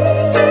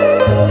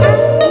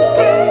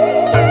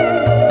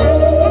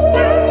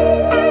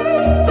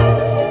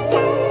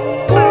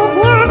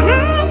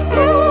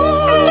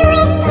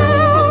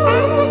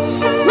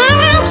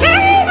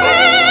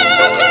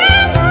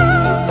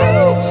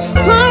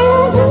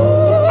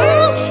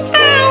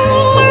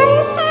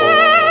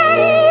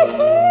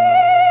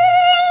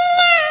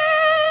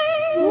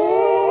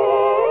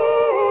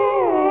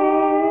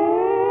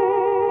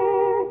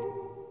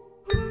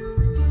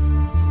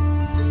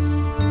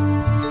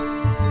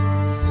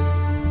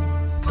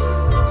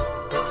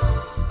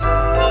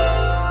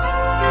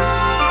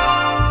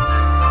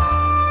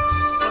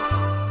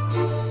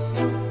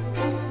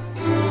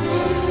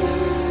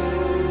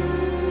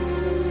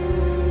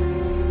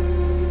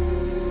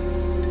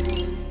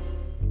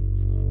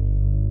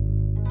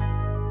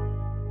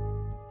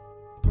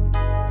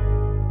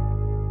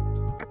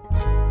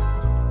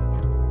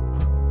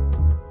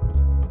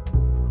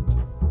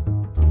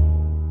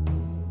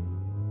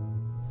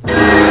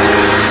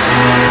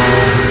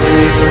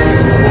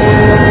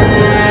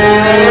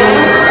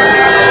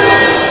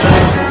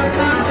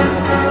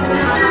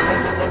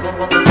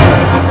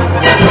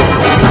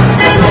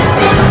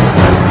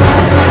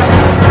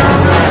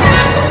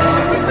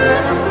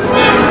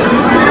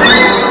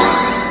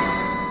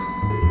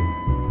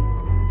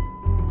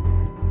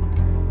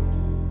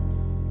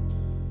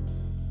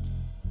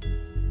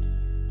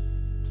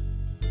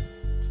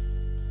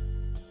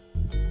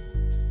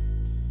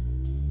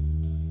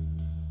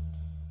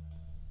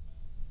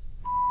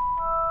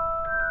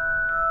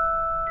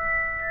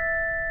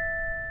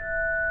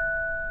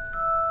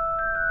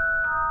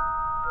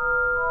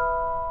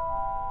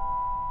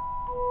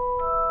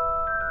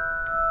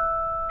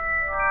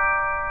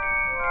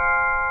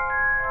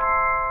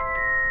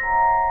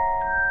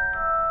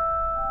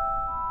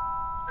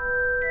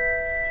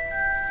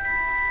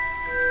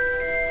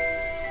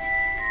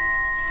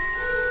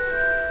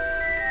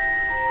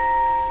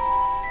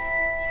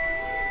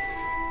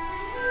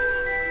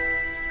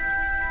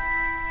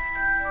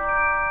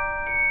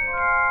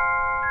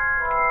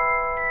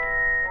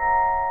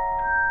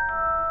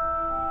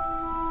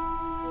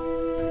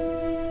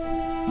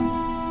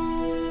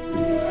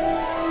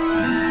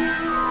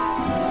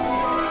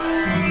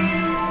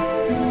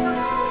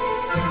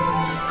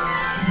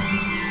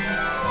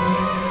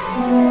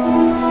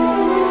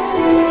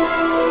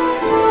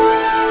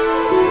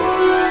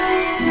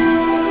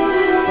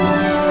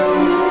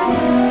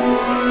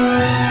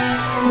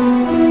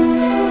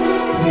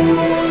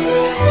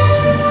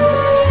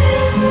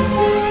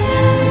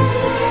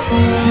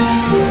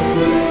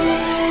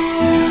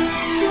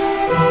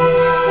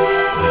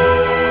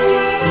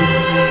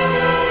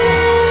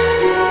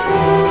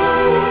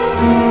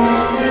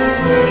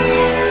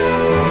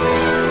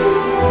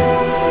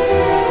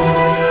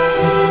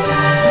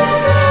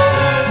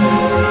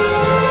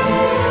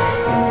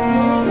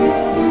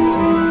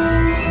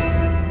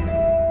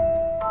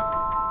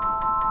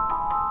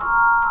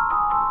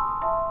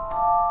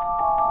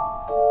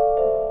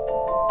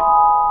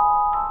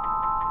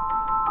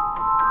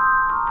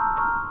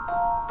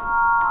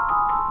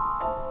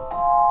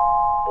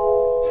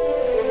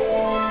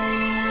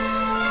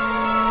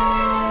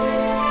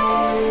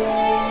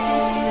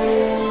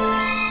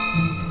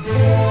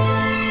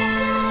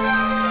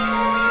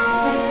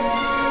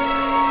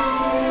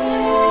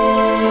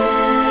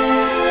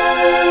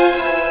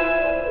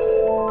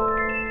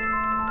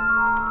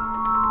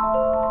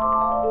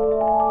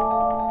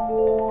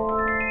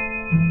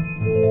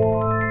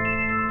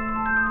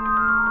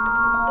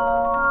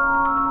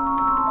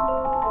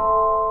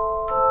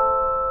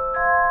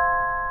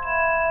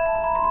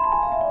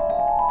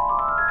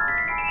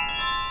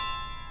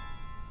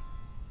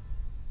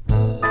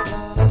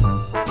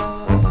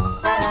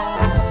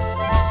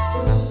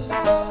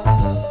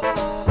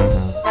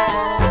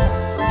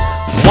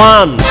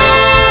 1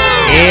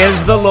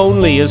 is the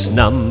loneliest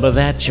number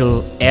that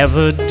you'll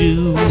ever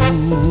do.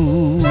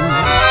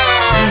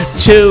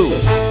 2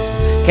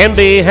 can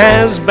be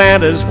as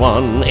bad as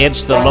 1.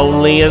 It's the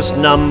loneliest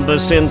number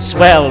since,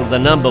 well, the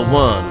number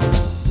 1.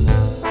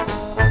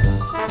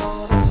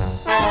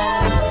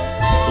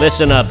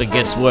 Listen up, it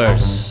gets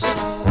worse.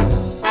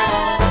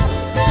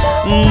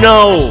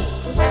 No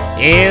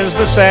is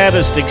the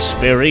saddest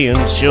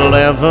experience you'll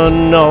ever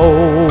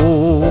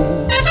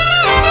know.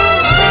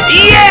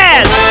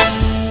 Yes!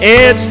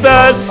 It's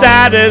the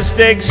saddest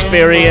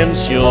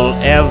experience you'll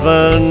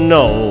ever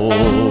know.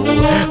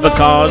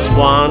 Because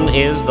 1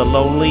 is the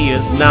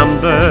loneliest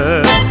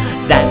number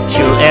that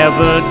you'll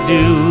ever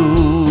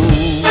do.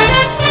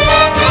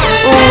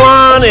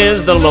 1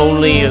 is the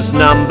loneliest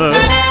number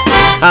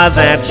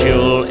that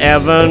you'll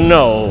ever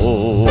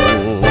know.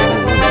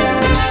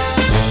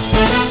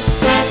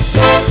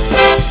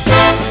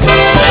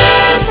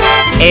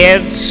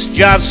 It's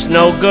just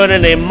no good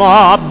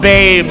anymore,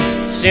 babe,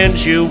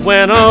 since you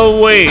went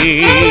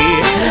away.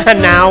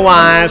 And now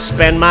I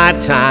spend my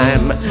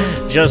time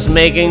just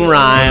making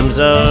rhymes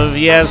of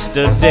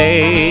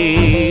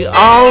yesterday.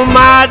 All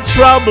my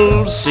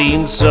troubles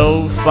seem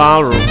so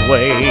far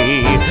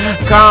away.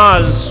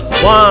 'Cause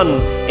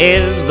 1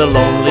 is the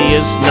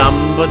loneliest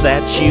number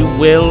that you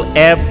will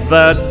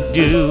ever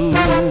do.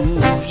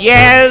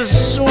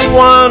 Yes,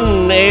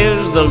 1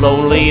 is the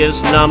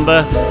loneliest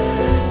number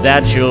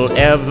that you'll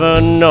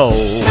ever know.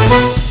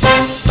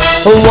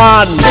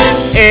 1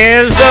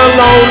 is the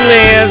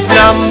loneliest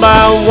number.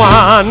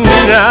 1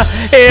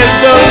 is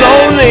the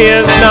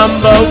loneliest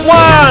number.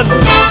 1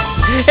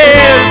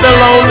 is the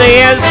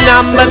loneliest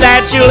number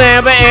that you'll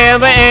ever,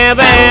 ever,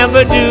 ever,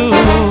 ever do.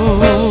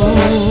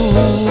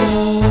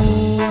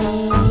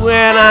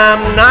 And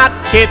I'm not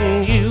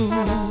kidding you.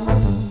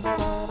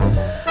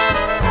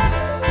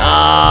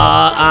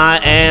 I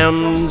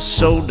am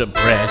so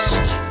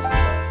depressed.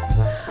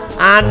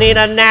 I need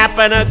a nap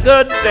and a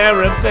good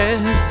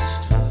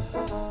therapist.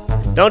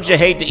 Don't you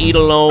hate to eat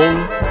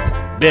alone?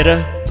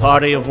 Bitter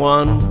party of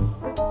 1.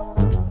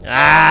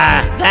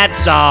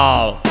 That's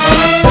all.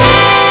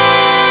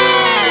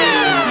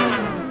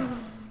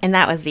 And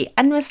that was the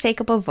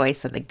unmistakable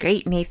voice of the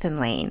great Nathan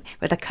Lane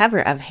with a cover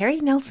of Harry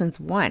Nelson's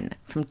 1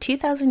 from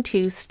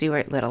 2002's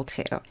Stuart Little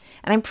 2.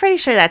 And I'm pretty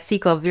sure that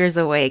sequel veers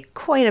away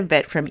quite a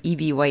bit from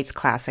E.B. White's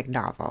classic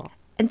novel.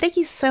 And thank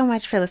you so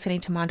much for listening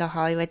to Mondo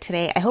Hollywood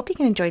today. I hope you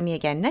can join me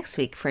again next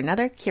week for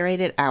another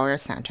curated hour of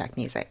soundtrack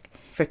music.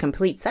 For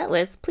complete set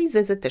lists, please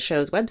visit the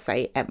show's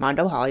website at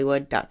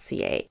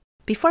mondohollywood.ca.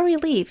 Before we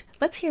leave,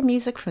 let's hear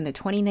music from the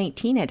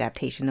 2019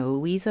 adaptation of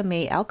Louisa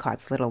May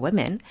Alcott's Little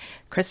Women.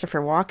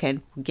 Christopher Walken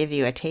will give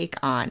you a take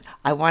on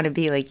I Want to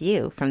Be Like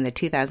You from the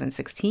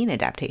 2016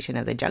 adaptation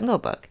of The Jungle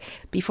Book,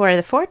 before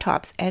the Four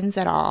Tops ends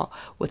it all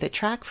with a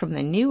track from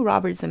the new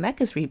Robert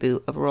Zemeckis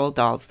reboot of Roald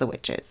Dahl's The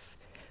Witches.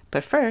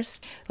 But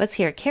first, let's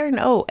hear Karen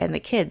O and the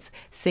Kids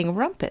sing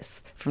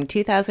Rumpus from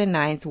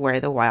 2009's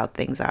Where the Wild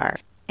Things Are.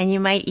 And you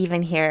might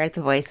even hear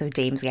the voice of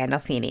James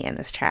Gandolfini in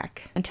this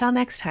track. Until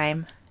next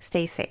time,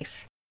 stay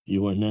safe.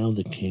 You are now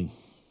the king,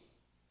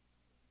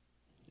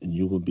 and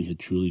you will be a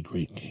truly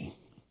great king.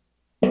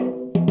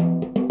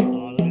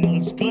 Oh, it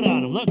looks good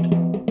on him. Look.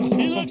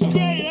 He looks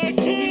great. Our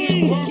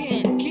king.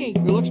 Perfect. King.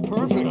 It looks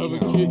perfect. I'm a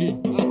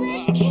king.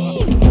 Fresh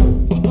king.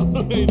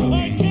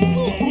 Our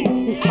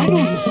king. I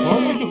know this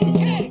part.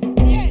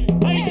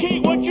 Hey, king,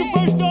 what's your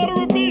first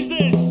order of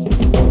business?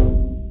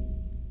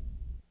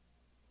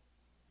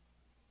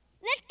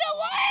 Let the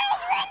wild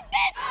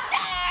rumpus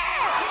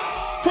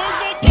start!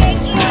 Perfect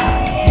answer!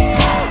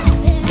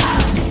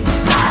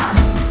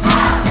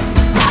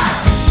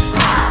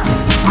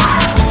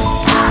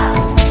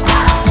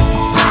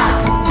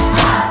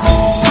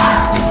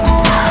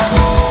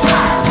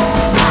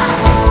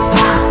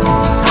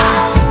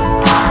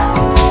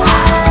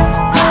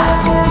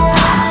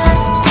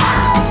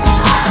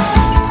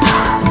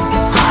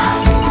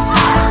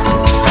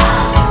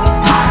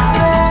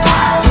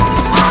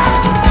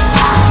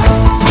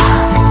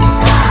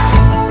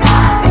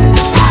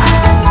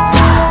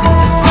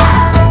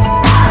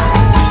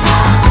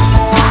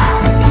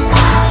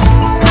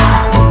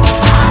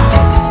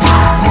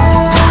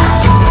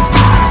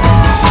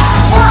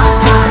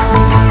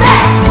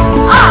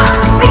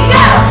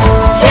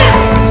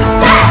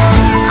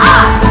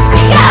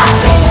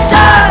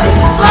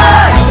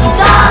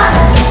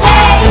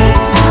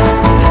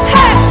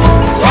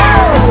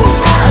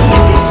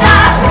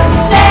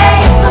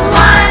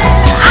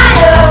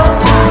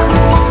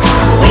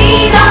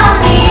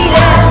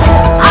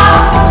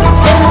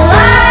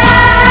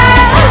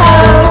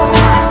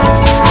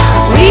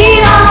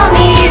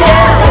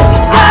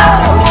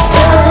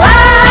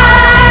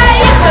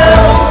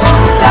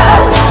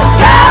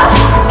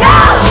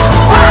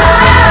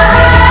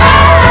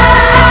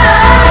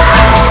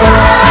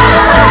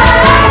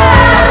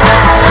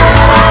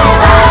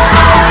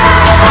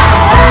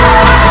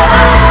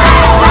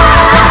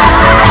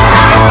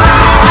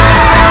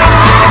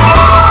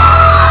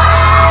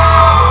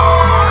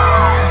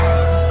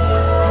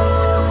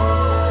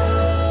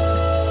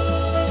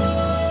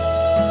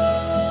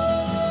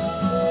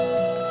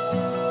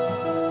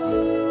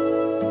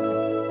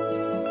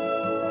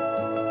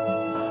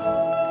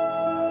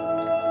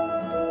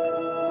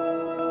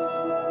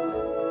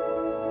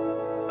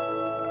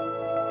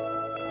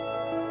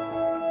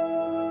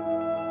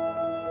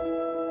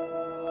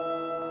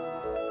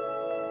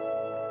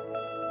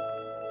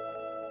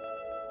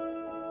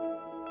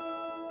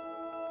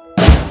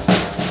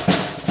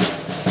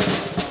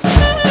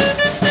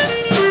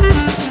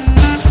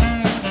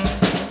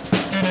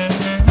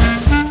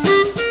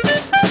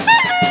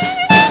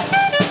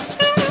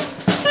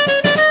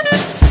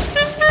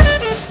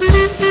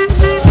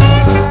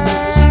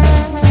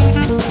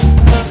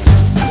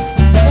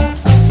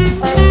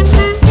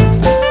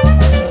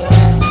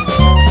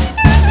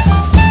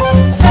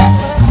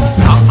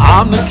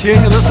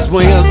 in the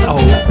swingers, oh,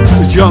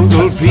 the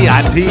jungle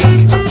VIP.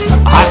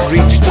 I've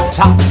reached the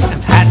top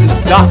and had to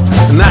stop,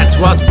 and that's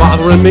what's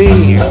bothering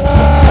me.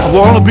 I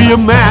wanna be a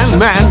man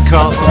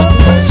cub,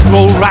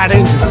 stroll right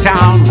into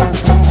town,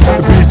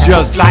 be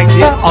just like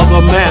the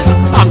other men.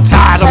 I'm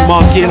tired of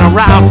monkeying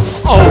around.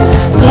 Oh,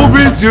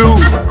 whoopie-doo,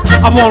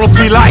 I wanna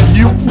be like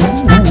you.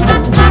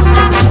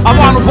 I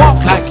wanna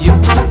walk like you,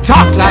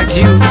 talk like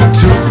you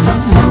too.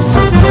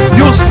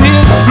 You'll see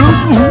it's true.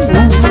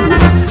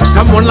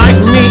 Someone like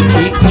me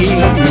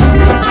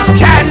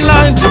can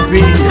learn to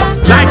be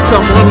like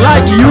someone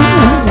like you.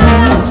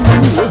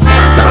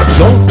 Now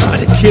don't try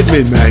to kid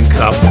me, man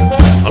cub.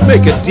 I'll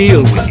make a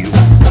deal with you.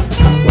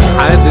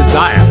 What I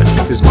desire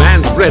is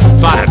man's red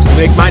fire to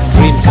make my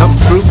dream come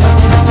true.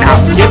 Now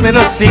give me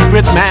the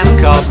secret, man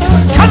cub.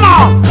 Come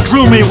on,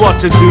 clue me what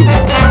to do.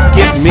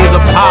 Give me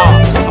the power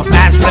of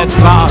man's red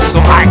flower so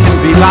I can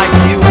be like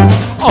you.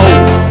 Oh,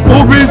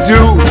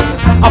 whoopie-doo,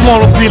 I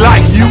wanna be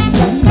like you.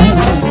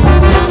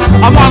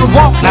 I wanna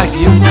walk like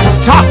you,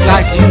 talk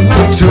like you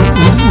too.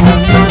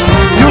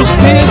 You'll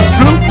see it's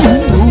true.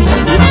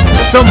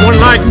 Someone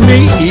like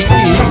me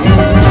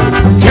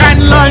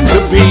can learn to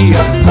be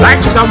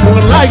like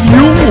someone like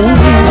you.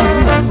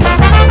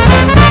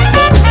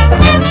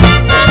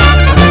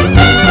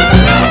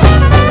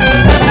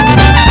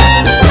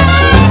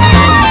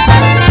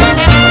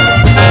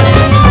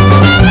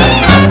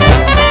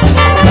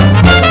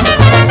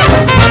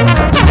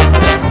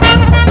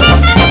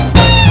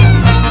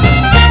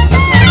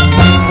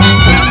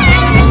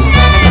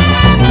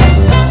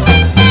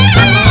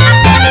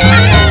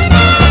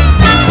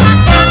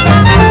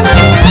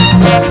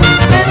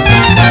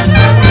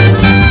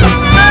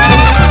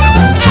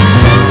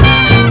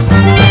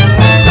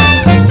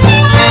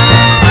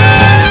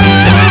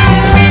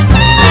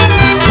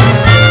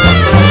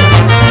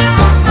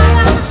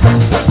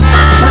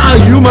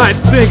 Might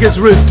think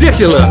it's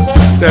ridiculous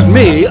that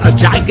me, a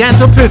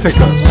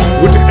Gigantopithecus,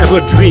 would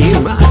ever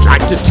dream I'd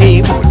like to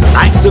team with the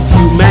likes of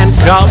you, man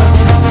cub.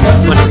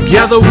 But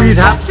together we'd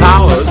have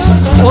powers,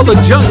 all the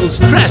jungle's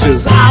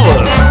treasures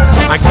ours.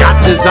 I got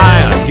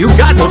desire, you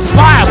got the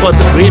fire, but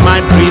the dream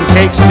I dream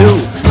takes two.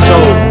 So,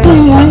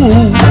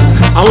 ooh,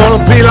 I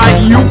wanna be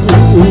like you.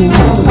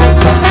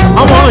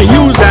 I wanna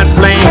use that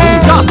flame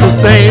just the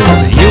same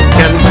as you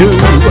can do.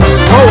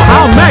 Oh,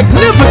 how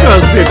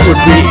magnificent it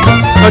would be.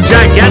 A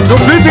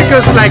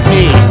Gigantopithecus like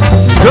me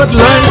could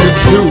learn to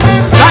do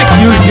like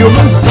you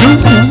humans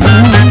do.